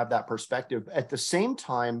don't have that perspective. At the same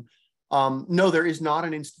time, no, there is not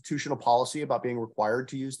an institutional policy about being required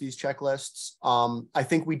to use these checklists. I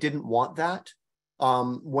think we didn't want that.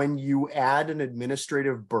 When you add an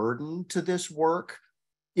administrative burden to this work,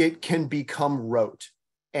 it can become rote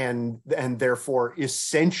and therefore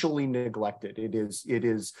essentially neglected. It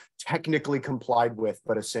is technically complied with,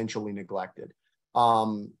 but essentially neglected.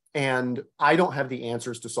 And I don't have the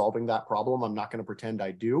answers to solving that problem. I'm not going to pretend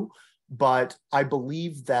I do, but I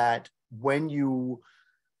believe that when you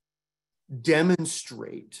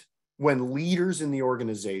demonstrate, when leaders in the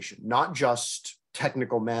organization, not just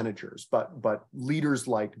technical managers, but leaders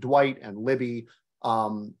like Dwight and Libby,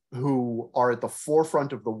 who are at the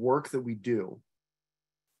forefront of the work that we do,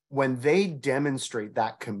 when they demonstrate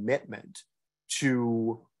that commitment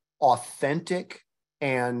to authentic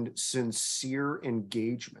and sincere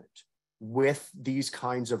engagement with these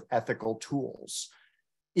kinds of ethical tools,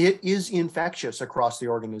 it is infectious across the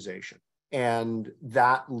organization. And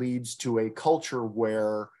that leads to a culture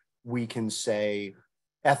where we can say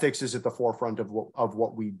ethics is at the forefront of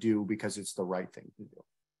what we do because it's the right thing to do.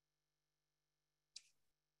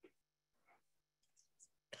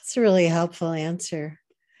 That's a really helpful answer,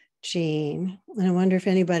 Jean. And I wonder if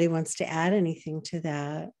anybody wants to add anything to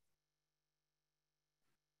that.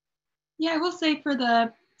 Yeah, I will say for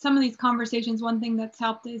some of these conversations, one thing that's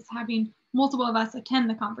helped is having multiple of us attend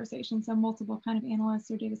the conversation. So multiple kind of analysts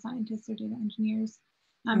or data scientists or data engineers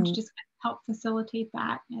to just help facilitate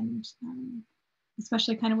that. And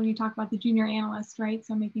especially kind of when you talk about the junior analyst, right?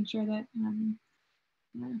 So making sure that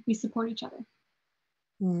we support each other.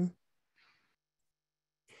 Mm.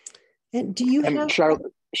 And do you have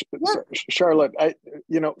Charlotte,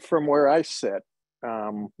 from where I sit,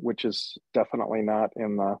 which is definitely not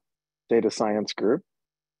in the data science group,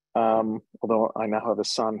 although I now have a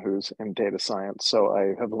son who's in data science, so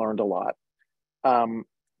I have learned a lot.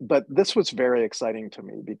 But this was very exciting to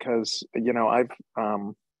me because,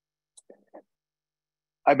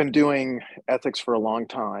 I've been doing ethics for a long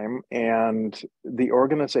time, and the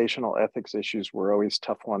organizational ethics issues were always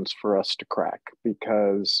tough ones for us to crack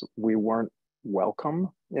because we weren't welcome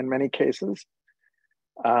in many cases.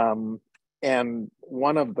 And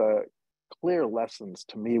one of the clear lessons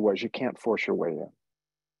to me was you can't force your way in.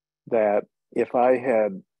 That if I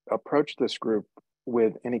had approached this group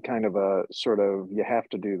with any kind of a sort of, you have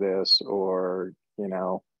to do this, or,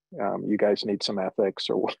 you guys need some ethics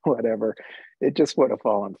or whatever, it just would have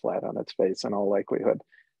fallen flat on its face in all likelihood.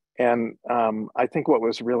 And I think what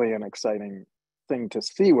was really an exciting thing to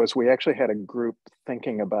see was we actually had a group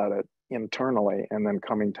thinking about it internally and then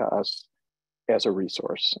coming to us as a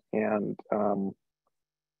resource. And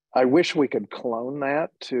I wish we could clone that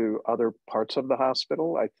to other parts of the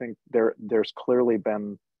hospital. I think there's clearly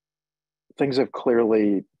been, things have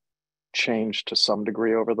clearly changed to some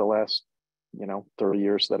degree over the last 30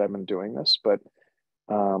 years that I've been doing this, but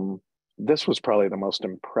this was probably the most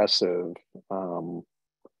impressive,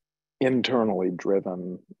 internally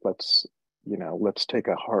driven, let's take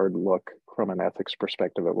a hard look from an ethics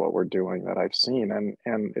perspective at what we're doing that I've seen,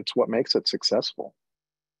 and it's what makes it successful.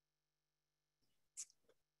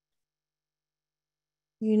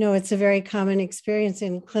 You know, it's a very common experience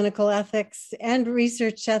in clinical ethics and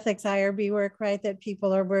research ethics, IRB work, right? That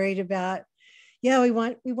people are worried about, yeah, we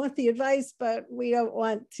want the advice, but we don't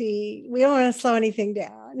want to slow anything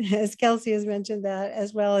down, as Kelsey has mentioned that,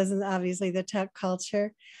 as well as obviously the tech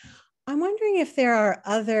culture. I'm wondering if there are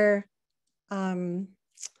other, you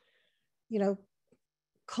know,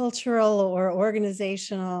 cultural or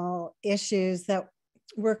organizational issues that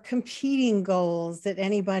were competing goals that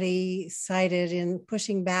anybody cited in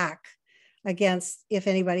pushing back against, if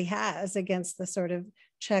anybody has, against the sort of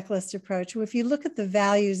checklist approach. If you look at the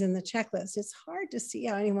values in the checklist, it's hard to see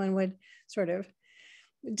how anyone would sort of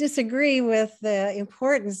disagree with the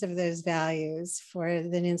importance of those values for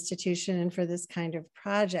the institution and for this kind of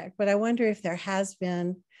project. But I wonder if there has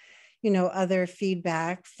been, you know, other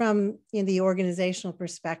feedback from in the organizational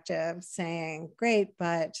perspective saying, great,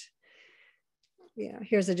 but you know,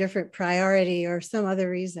 here's a different priority or some other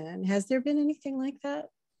reason. Has there been anything like that?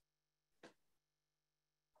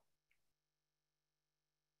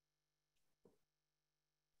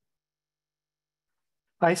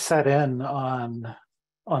 I sat in on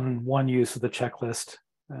one use of the checklist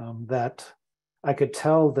that I could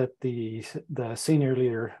tell that the senior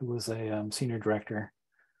leader, who was a senior director,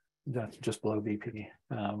 that's just below VP,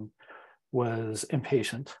 was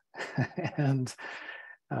impatient and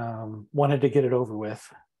wanted to get it over with,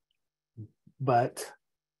 but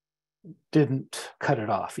didn't cut it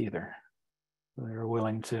off either. They were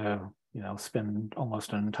willing to, you know, spend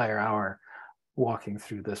almost an entire hour walking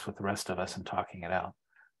through this with the rest of us and talking it out.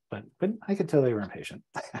 But I could tell they were impatient.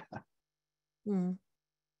 Mm.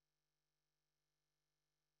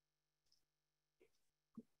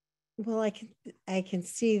 Well, I can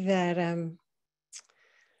see that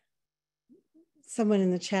someone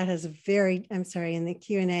in the chat has in the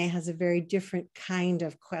Q&A has a very different kind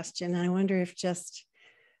of question. I wonder if just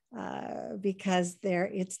because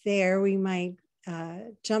it's there, we might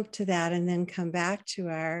jump to that and then come back to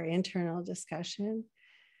our internal discussion.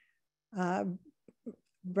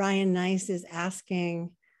 Brian Nice is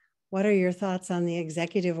asking, what are your thoughts on the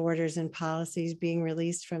executive orders and policies being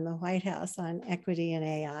released from the White House on equity and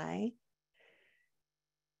AI?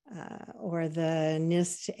 Or the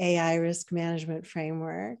NIST AI risk management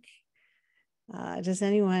framework. Does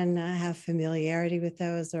anyone have familiarity with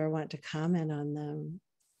those or want to comment on them?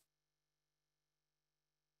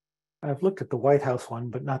 I've looked at the White House one,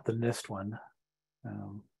 but not the NIST one.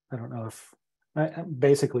 I don't know if,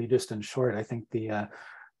 basically just in short, I think the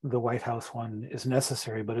White House one is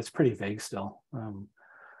necessary, but it's pretty vague still.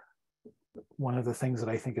 One of the things that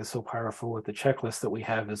I think is so powerful with the checklist that we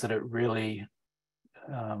have is that it really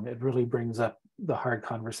brings up the hard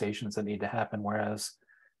conversations that need to happen, whereas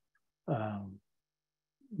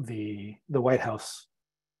the White House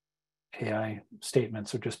AI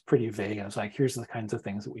statements are just pretty vague. It's like, here's the kinds of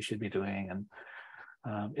things that we should be doing, and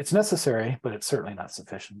it's necessary, but it's certainly not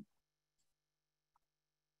sufficient.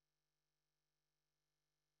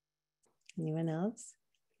 Anyone else?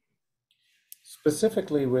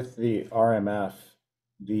 Specifically with the RMF,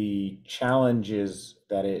 the challenge is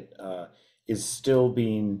that it is still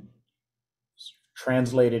being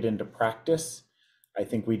translated into practice. I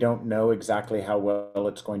think we don't know exactly how well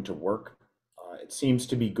it's going to work. It seems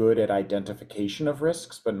to be good at identification of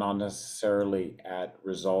risks, but not necessarily at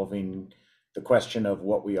resolving the question of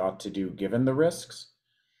what we ought to do given the risks.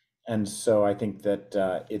 And so I think that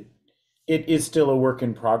it is still a work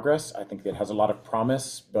in progress. I think it has a lot of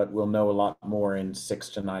promise, but we'll know a lot more in 6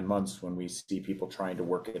 to 9 months when we see people trying to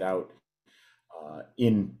work it out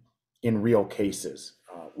in real cases,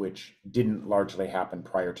 which didn't largely happen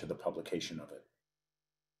prior to the publication of it.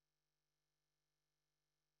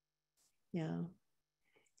 Yeah.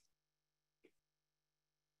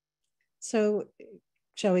 So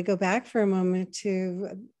shall we go back for a moment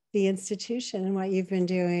to the institution and what you've been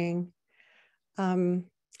doing? I'm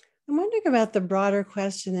wondering about the broader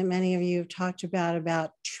question that many of you have talked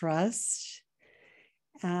about trust,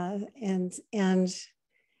 and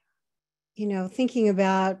you know, thinking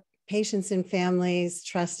about patients and families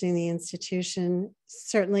trusting the institution.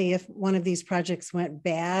 Certainly, if one of these projects went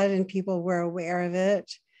bad and people were aware of it,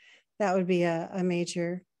 that would be a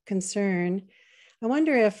major concern. I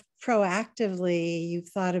wonder if proactively you've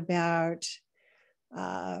thought about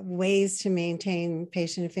ways to maintain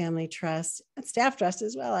patient and family trust, and staff trust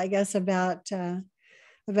as well, I guess, about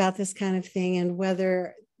this kind of thing, and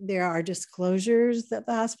whether there are disclosures that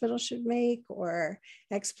the hospital should make, or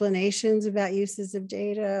explanations about uses of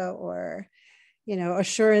data, or, you know,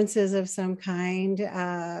 assurances of some kind,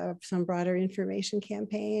 some broader information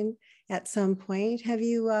campaign at some point. Have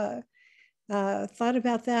you thought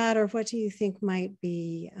about that, or what do you think might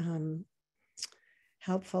be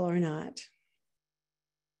helpful or not?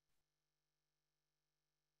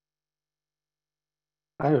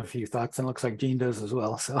 I have a few thoughts, and it looks like Gene does as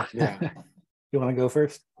well. So Yeah. You want to go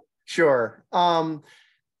first? Sure.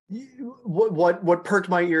 What perked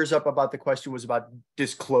my ears up about the question was about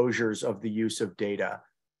disclosures of the use of data.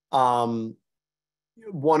 One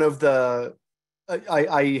of the,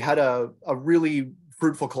 I had a really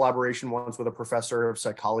fruitful collaboration once with a professor of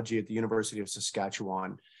psychology at the University of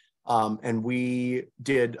Saskatchewan. And we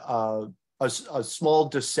did a small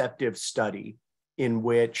deceptive study in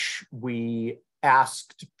which we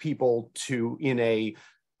asked people to, in a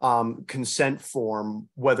consent form,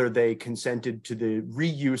 whether they consented to the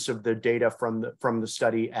reuse of the data from the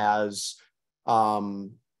study as,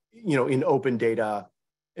 in open data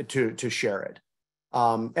to share it.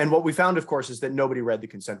 And what we found, of course, is that nobody read the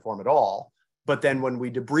consent form at all. But then when we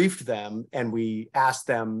debriefed them and we asked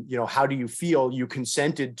them, how do you feel you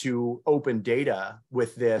consented to open data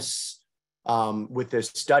with this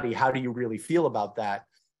study? How do you really feel about that?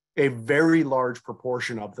 A very large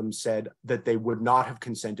proportion of them said that they would not have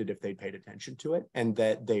consented if they'd paid attention to it, and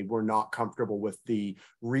that they were not comfortable with the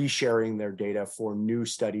resharing their data for new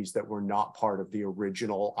studies that were not part of the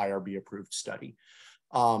original IRB approved study.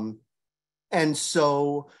 And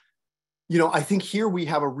so, I think here we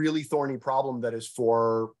have a really thorny problem that is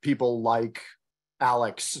for people like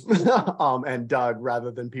Alex and Doug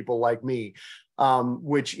rather than people like me,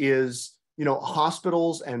 which is,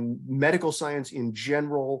 hospitals and medical science in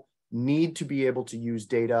general need to be able to use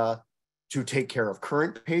data to take care of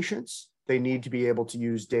current patients. They need to be able to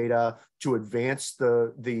use data to advance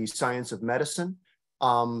the science of medicine.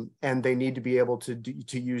 And they need to be able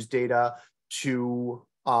to use data to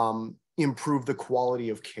improve the quality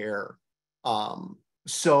of care.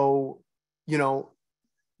 So,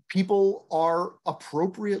 people are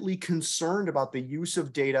appropriately concerned about the use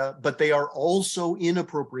of data, but they are also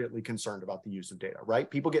inappropriately concerned about the use of data,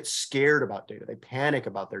 right? People get scared about data. They panic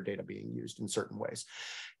about their data being used in certain ways.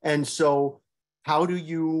 And so how do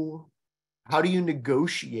you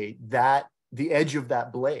negotiate the edge of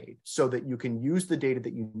that blade so that you can use the data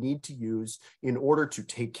that you need to use in order to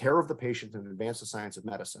take care of the patient and advance the science of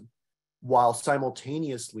medicine, while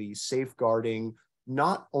simultaneously safeguarding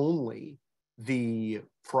not only the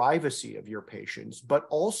privacy of your patients, but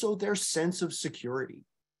also their sense of security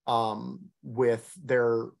with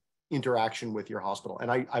their interaction with your hospital?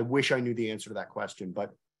 And I wish I knew the answer to that question,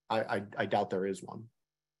 but I doubt there is one.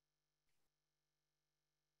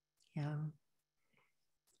 Yeah.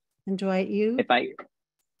 And Dwight, you? If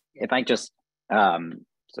I just sort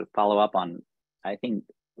of follow up on, I think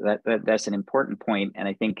that's an important point, and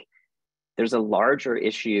I think there's a larger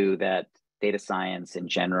issue that data science in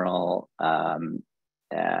general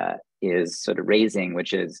is sort of raising,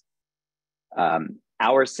 which is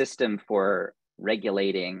our system for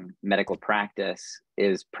regulating medical practice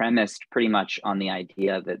is premised pretty much on the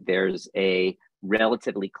idea that there's a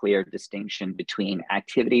relatively clear distinction between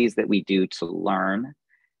activities that we do to learn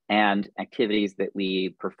and activities that we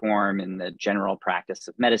perform in the general practice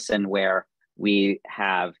of medicine, where we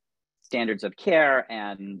have standards of care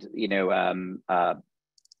and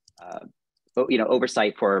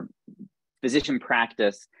oversight for physician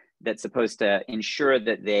practice that's supposed to ensure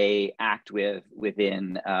that they act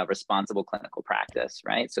within responsible clinical practice,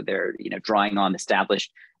 right? So they're drawing on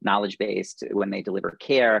established knowledge base when they deliver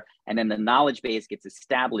care, and then the knowledge base gets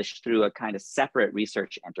established through a kind of separate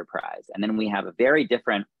research enterprise, and then we have a very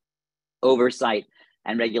different oversight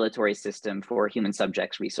and regulatory system for human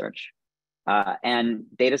subjects research. And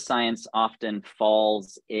data science often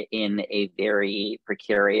falls in a very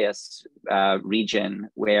precarious region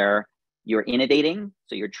where you're innovating,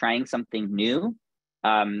 so you're trying something new,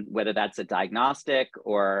 whether that's a diagnostic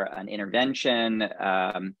or an intervention,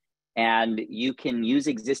 and you can use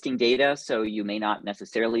existing data, so you may not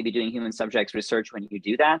necessarily be doing human subjects research when you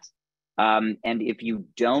do that. And if you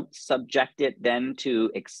don't subject it then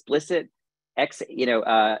to explicit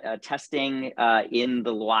testing in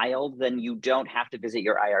the wild, then you don't have to visit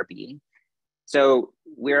your IRB. So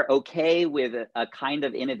we're okay with a kind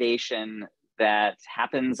of innovation that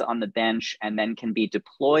happens on the bench and then can be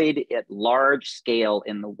deployed at large scale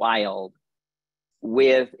in the wild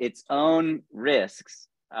with its own risks,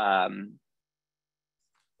 way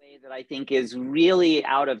that I think is really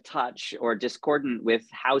out of touch or discordant with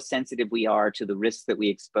how sensitive we are to the risks that we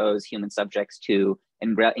expose human subjects to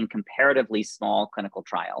in comparatively small clinical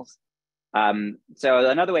trials. So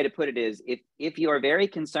another way to put it is, if you are very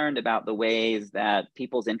concerned about the ways that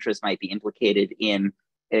people's interests might be implicated in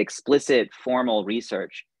explicit formal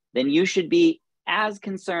research, then you should be as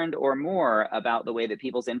concerned or more about the way that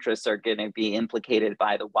people's interests are going to be implicated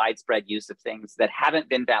by the widespread use of things that haven't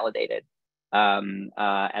been validated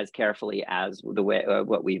as carefully as the way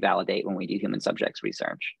what we validate when we do human subjects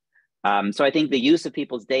research. So I think the use of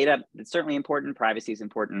people's data is certainly important. Privacy is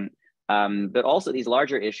important, but also these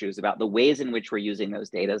larger issues about the ways in which we're using those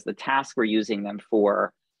data, the tasks we're using them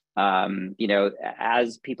for. You know,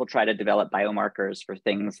 as people try to develop biomarkers for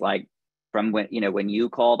things like from when you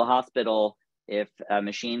call the hospital, if a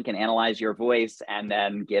machine can analyze your voice and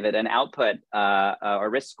then give it an output or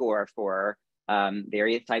risk score for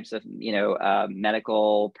various types of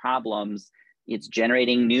medical problems, it's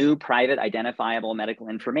generating new private identifiable medical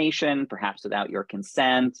information, perhaps without your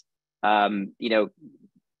consent.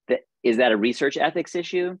 Is that a research ethics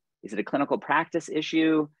issue? Is it a clinical practice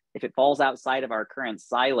issue? If it falls outside of our current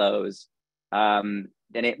silos, then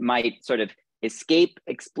it might sort of escape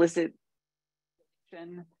explicit,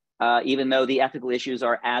 even though the ethical issues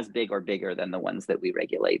are as big or bigger than the ones that we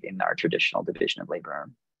regulate in our traditional division of labor.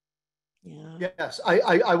 Yeah. Yes,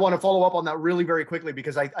 I want to follow up on that really very quickly,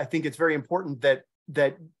 because I think it's very important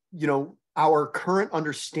that our current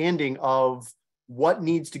understanding of what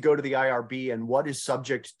needs to go to the IRB and what is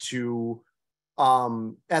subject to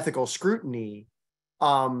ethical scrutiny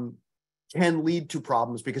can lead to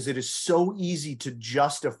problems, because it is so easy to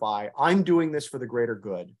justify, I'm doing this for the greater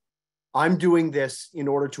good. I'm doing this in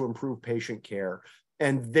order to improve patient care,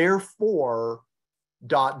 and therefore ...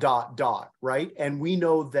 right? And we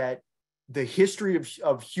know that the history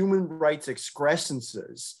of human rights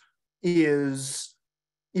excrescences is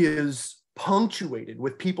punctuated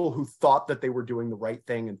with people who thought that they were doing the right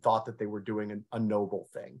thing and thought that they were doing a noble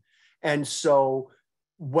thing. And so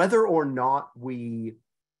whether or not we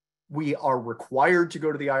are required to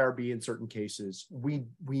go to the IRB in certain cases, we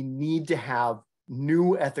need to have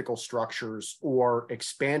new ethical structures or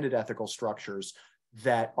expanded ethical structures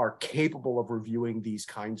that are capable of reviewing these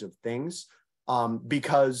kinds of things,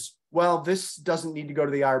 because, well, this doesn't need to go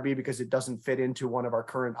to the IRB because it doesn't fit into one of our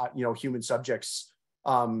current human subjects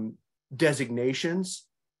designations.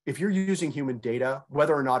 If you're using human data,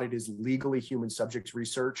 whether or not it is legally human subjects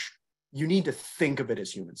research, you need to think of it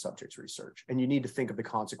as human subjects research, and you need to think of the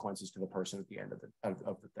consequences to the person at the end of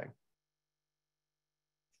the thing.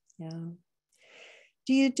 Yeah.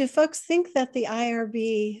 Do folks think that the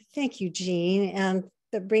IRB, thank you, Jean, and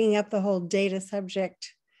bringing up the whole data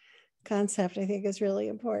subject concept, I think is really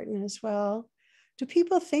important as well. Do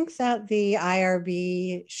people think that the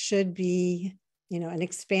IRB should be, an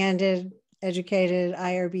expanded, educated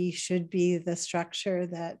IRB should be the structure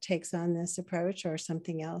that takes on this approach, or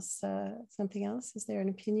something else? Is there an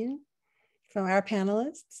opinion from our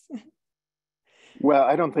panelists? Well,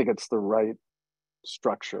 I don't think it's the right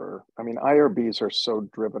structure. I mean, IRBs are so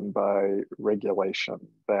driven by regulation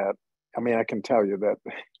that, I can tell you that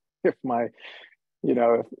if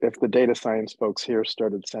if the data science folks here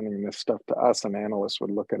started sending this stuff to us, an analyst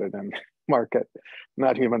would look at it and mark it,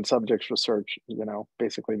 not human subjects research,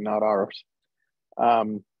 basically not ours.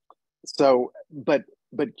 But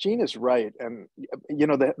Jean is right. And,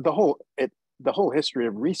 the whole history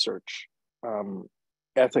of research,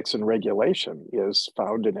 ethics and regulation is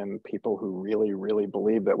founded in people who really, really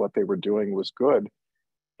believed that what they were doing was good,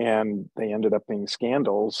 and they ended up being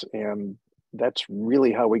scandals. And that's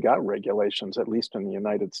really how we got regulations, at least in the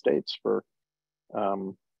United States, for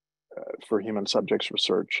human subjects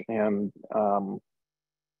research. And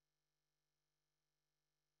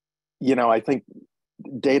I think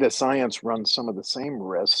data science runs some of the same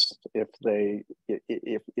risks if the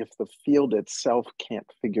field itself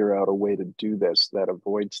can't figure out a way to do this that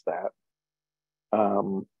avoids that.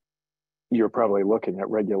 You're probably looking at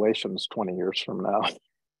regulations 20 years from now,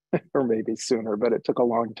 or maybe sooner, but it took a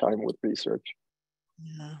long time with research.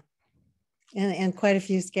 Yeah, and quite a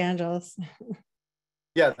few scandals.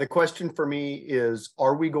 Yeah, the question for me is,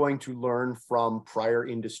 are we going to learn from prior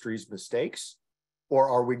industries' mistakes, or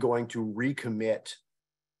are we going to recommit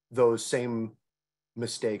those same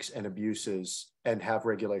mistakes and abuses and have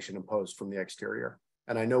regulation imposed from the exterior?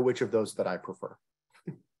 And I know which of those that I prefer.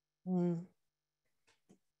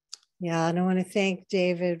 Yeah, and I want to thank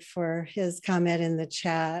David for his comment in the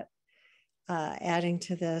chat, adding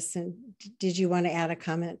to this. And did you want to add a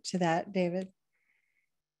comment to that, David?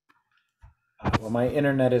 Well, my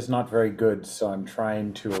internet is not very good, so I'm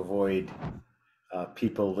trying to avoid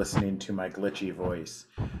people listening to my glitchy voice.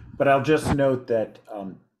 But I'll just note that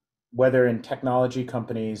whether in technology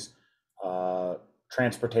companies,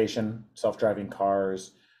 transportation, self-driving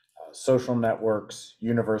cars, social networks,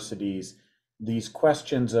 universities, these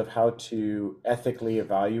questions of how to ethically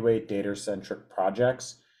evaluate data-centric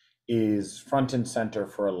projects is front and center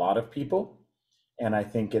for a lot of people. And I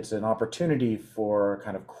think it's an opportunity for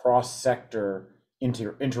kind of cross-sector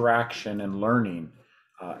interaction and learning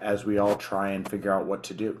as we all try and figure out what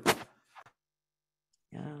to do.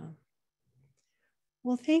 Yeah.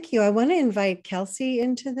 Well, thank you. I want to invite Kelsey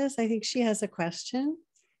into this. I think she has a question.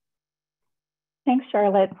 Thanks,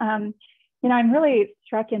 Charlotte. You know, I'm really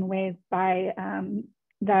struck in ways by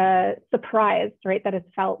the surprise, right, that is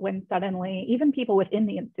felt when suddenly even people within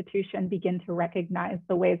the institution begin to recognize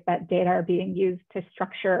the ways that data are being used to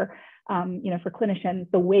structure, you know, for clinicians,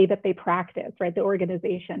 the way that they practice, right, the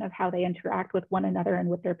organization of how they interact with one another and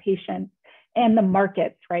with their patients, and the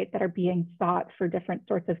markets, right, that are being sought for different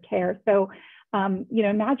sorts of care. So, you know,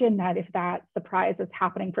 imagine that if that surprise is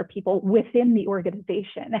happening for people within the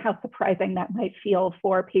organization, how surprising that might feel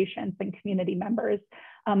for patients and community members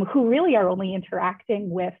who really are only interacting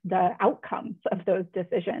with the outcomes of those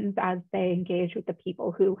decisions as they engage with the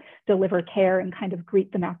people who deliver care and kind of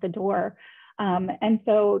greet them at the door. And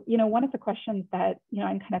so, you know, one of the questions that, you know,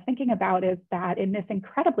 I'm kind of thinking about is that in this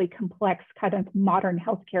incredibly complex kind of modern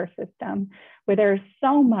healthcare system, where there's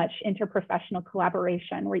so much interprofessional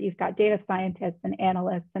collaboration, where you've got data scientists and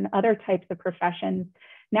analysts and other types of professions,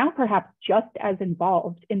 now perhaps just as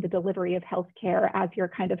involved in the delivery of healthcare as your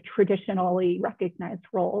kind of traditionally recognized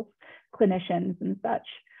roles, clinicians and such.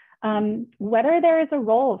 Whether there is a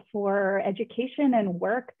role for education and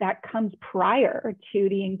work that comes prior to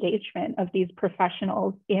the engagement of these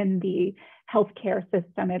professionals in the healthcare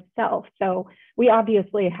system itself. So we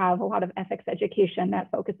obviously have a lot of ethics education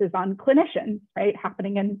that focuses on clinicians, right,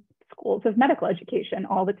 happening in schools of medical education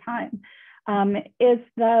all the time. Is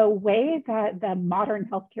the way that the modern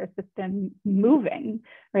healthcare system moving,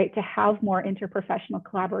 right, to have more interprofessional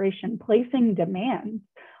collaboration, placing demands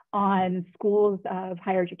on schools of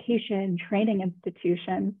higher education, training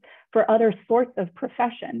institutions for other sorts of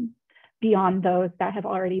professions beyond those that have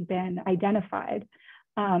already been identified.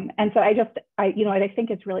 And so you know, what I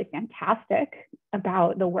think is really fantastic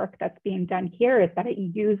about the work that's being done here is that it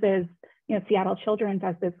uses, you know, Seattle Children's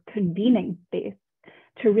as this convening space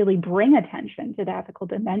to really bring attention to the ethical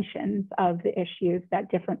dimensions of the issues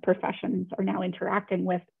that different professions are now interacting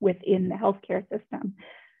with within the healthcare system.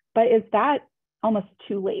 But is that almost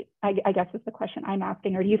too late, I guess is the question I'm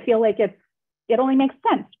asking, or do you feel like it only makes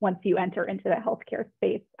sense once you enter into the healthcare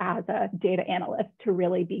space as a data analyst to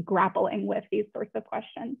really be grappling with these sorts of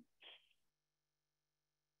questions?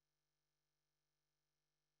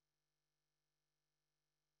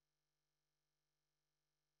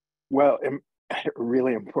 Well,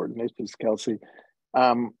 really important issues, Kelsey.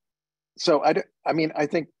 So I mean, I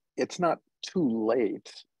think it's not too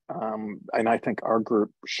late. And I think our group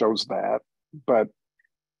shows that. But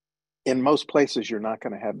in most places, you're not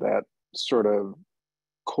going to have that sort of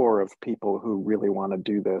core of people who really want to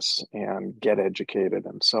do this and get educated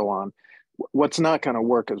and so on. What's not going to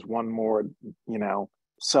work is one more, you know,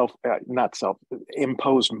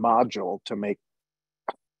 imposed module to make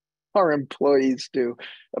our employees do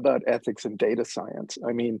about ethics and data science.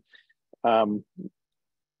 I mean, I'm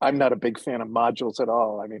not a big fan of modules at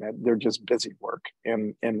all. I mean, they're just busy work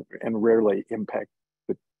and rarely impact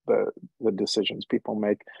the decisions people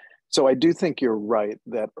make. So I do think you're right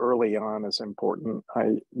that early on is important.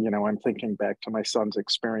 I'm thinking back to my son's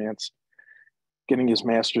experience getting his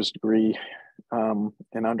master's degree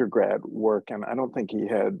in undergrad work, and I don't think he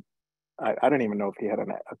had. I don't even know if he had a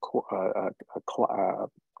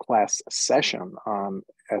class session on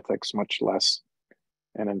ethics, much less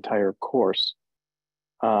an entire course.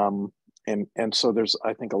 And so there's,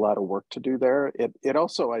 I think, a lot of work to do there. It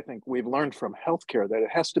also, I think we've learned from healthcare that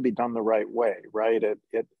it has to be done the right way, right?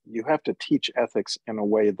 You have to teach ethics in a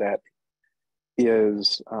way that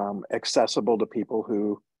is accessible to people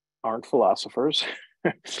who aren't philosophers.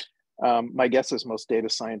 My guess is most data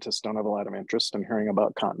scientists don't have a lot of interest in hearing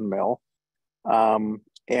about cotton mill.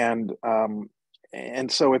 And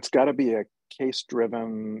so it's got to be a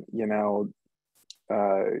case-driven,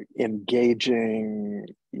 engaging,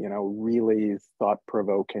 really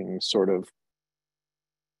thought-provoking sort of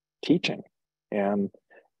teaching. And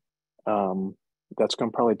that's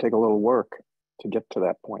going to probably take a little work to get to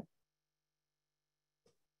that point.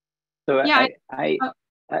 So yeah,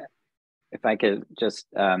 if I could just,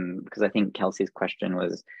 because I think Kelsey's question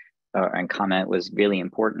was, and comment was really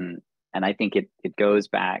important. And I think it goes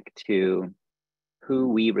back to who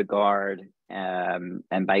we regard, and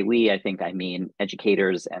by we, I think I mean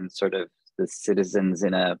educators and sort of the citizens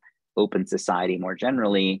in a open society more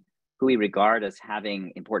generally, who we regard as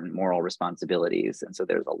having important moral responsibilities. And so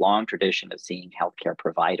there's a long tradition of seeing healthcare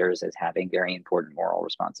providers as having very important moral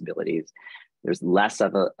responsibilities. There's less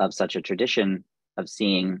of such a tradition of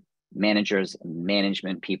seeing managers and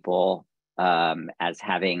management people as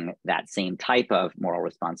having that same type of moral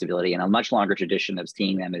responsibility, and a much longer tradition of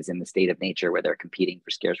seeing them as in the state of nature where they're competing for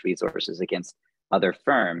scarce resources against other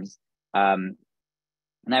firms. And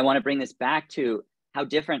I want to bring this back to how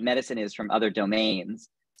different medicine is from other domains.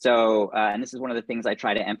 So, and this is one of the things I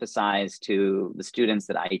try to emphasize to the students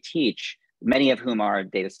that I teach, many of whom are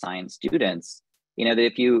data science students, you know, that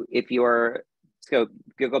if you're, so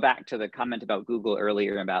go back to the comment about Google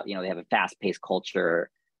earlier about, you know, they have a fast-paced culture,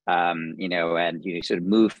 you know, and you sort of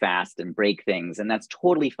move fast and break things. And that's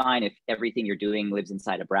totally fine if everything you're doing lives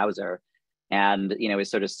inside a browser and, you know, is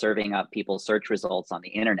sort of serving up people's search results on the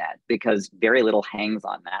internet, because very little hangs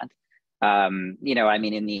on that. You know, I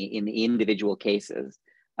mean, in the individual cases.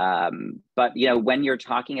 But, you know, when you're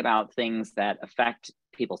talking about things that affect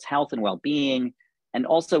people's health and well-being, and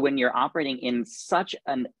also when you're operating in such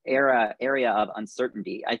an area of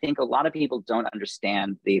uncertainty, I think a lot of people don't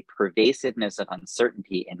understand the pervasiveness of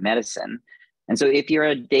uncertainty in medicine. And so if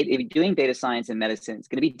you're doing data science in medicine, it's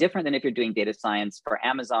going to be different than if you're doing data science for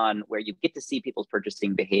Amazon, where you get to see people's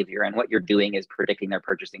purchasing behavior, and what you're doing is predicting their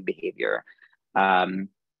purchasing behavior. And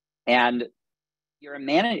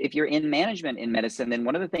if you're in management in medicine, then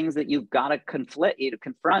one of the things that you've got to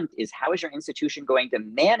confront is, how is your institution going to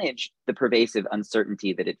manage the pervasive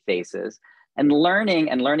uncertainty that it faces, and learning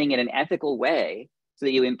in an ethical way so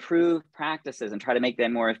that you improve practices and try to make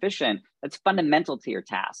them more efficient. That's fundamental to your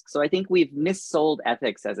task. So I think we've missold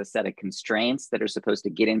ethics as a set of constraints that are supposed to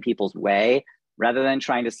get in people's way, rather than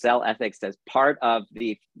trying to sell ethics as part of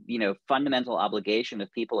the, you know, fundamental obligation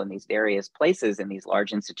of people in these various places in these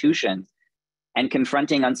large institutions. And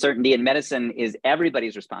confronting uncertainty in medicine is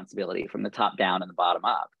everybody's responsibility, from the top down and the bottom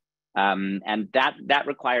up. And that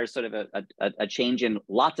requires sort of a change in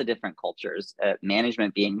lots of different cultures,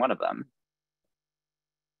 management being one of them.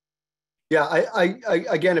 Yeah, I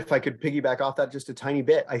again, if I could piggyback off that just a tiny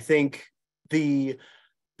bit, I think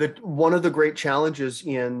one of the great challenges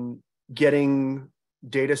in getting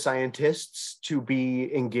data scientists to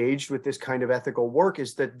be engaged with this kind of ethical work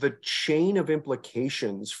is that the chain of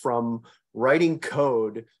implications from writing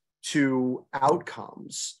code to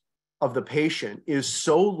outcomes of the patient is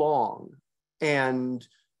so long and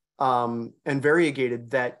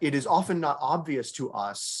variegated that it is often not obvious to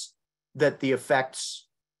us that the effects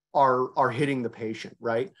are hitting the patient,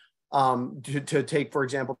 right? To take, for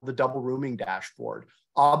example, the double rooming dashboard.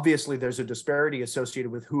 Obviously, there's a disparity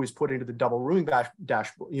associated with who is put into the double rooming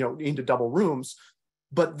dashboard, you know, into double rooms.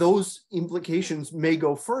 But those implications may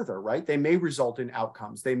go further, right? They may result in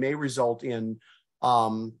outcomes. They may result in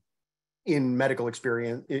medical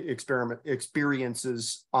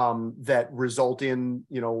experiences that result in,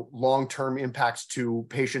 you know, long-term impacts to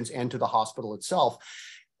patients and to the hospital itself.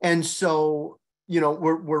 And so, you know,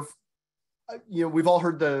 we've all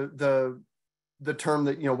heard the term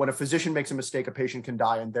that, you know, when a physician makes a mistake, a patient can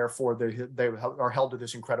die, and therefore they are held to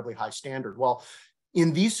this incredibly high standard. Well,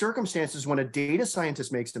 in these circumstances, when a data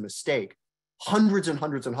scientist makes a mistake, hundreds and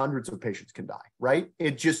hundreds and hundreds of patients can die, right?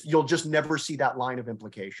 You'll just never see that line of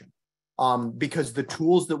implication, because the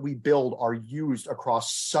tools that we build are used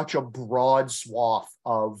across such a broad swath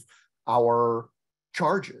of our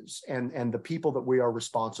charges and the people that we are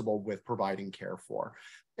responsible with providing care for.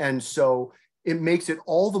 And so it makes it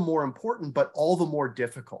all the more important, but all the more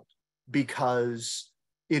difficult, because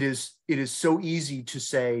it is so easy to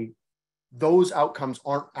say, those outcomes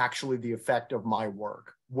aren't actually the effect of my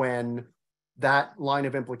work, when that line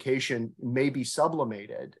of implication may be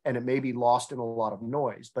sublimated and it may be lost in a lot of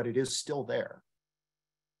noise, but it is still there.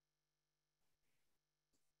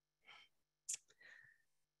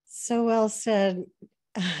 So well said,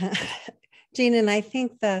 Jean. And I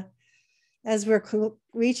think as we're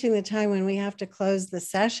reaching the time when we have to close the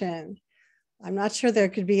session, I'm not sure there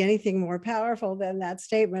could be anything more powerful than that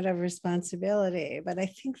statement of responsibility. But I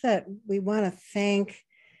think that we want to thank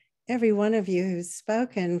every one of you who's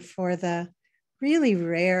spoken for the really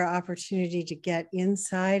rare opportunity to get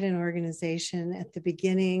inside an organization at the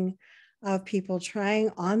beginning of people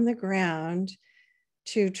trying on the ground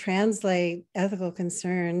to translate ethical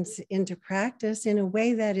concerns into practice in a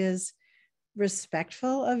way that is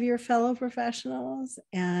respectful of your fellow professionals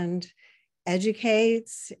and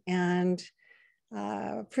educates and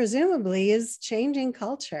presumably is changing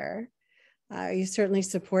culture. You're certainly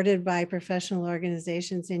supported by professional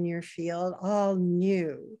organizations in your field, all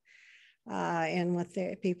new in what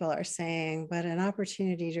the people are saying, but an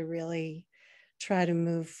opportunity to really try to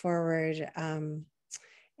move forward and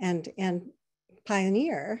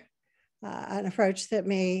pioneer an approach that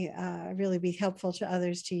may really be helpful to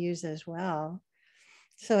others to use as well.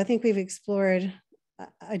 So I think we've explored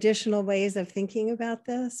additional ways of thinking about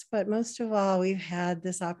this, but most of all, we've had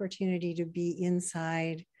this opportunity to be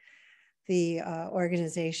inside the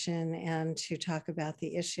organization and to talk about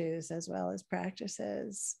the issues as well as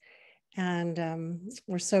practices. And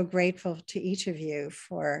we're so grateful to each of you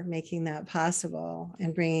for making that possible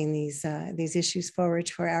and bringing these issues forward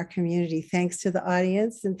to our community. Thanks to the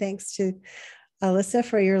audience, and thanks to Alyssa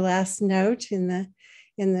for your last note in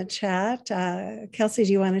the chat. Kelsey,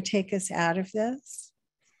 do you want to take us out of this?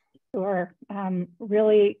 Sure.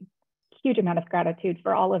 Really huge amount of gratitude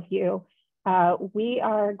for all of you. We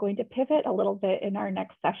are going to pivot a little bit in our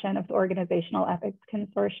next session of the Organizational Ethics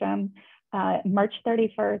Consortium. March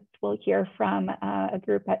 31st, we'll hear from a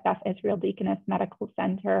group at Beth Israel Deaconess Medical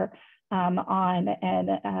Center on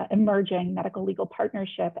an emerging medical legal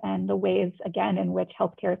partnership and the ways, again, in which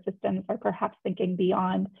healthcare systems are perhaps thinking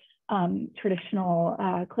beyond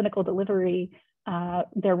traditional clinical delivery,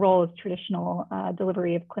 their role as traditional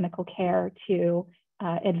delivery of clinical care to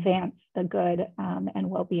advance the good and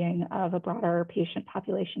well-being of a broader patient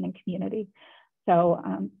population and community. So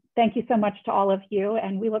thank you so much to all of you,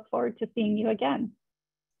 and we look forward to seeing you again.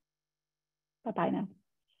 Bye-bye now.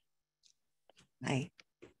 Bye.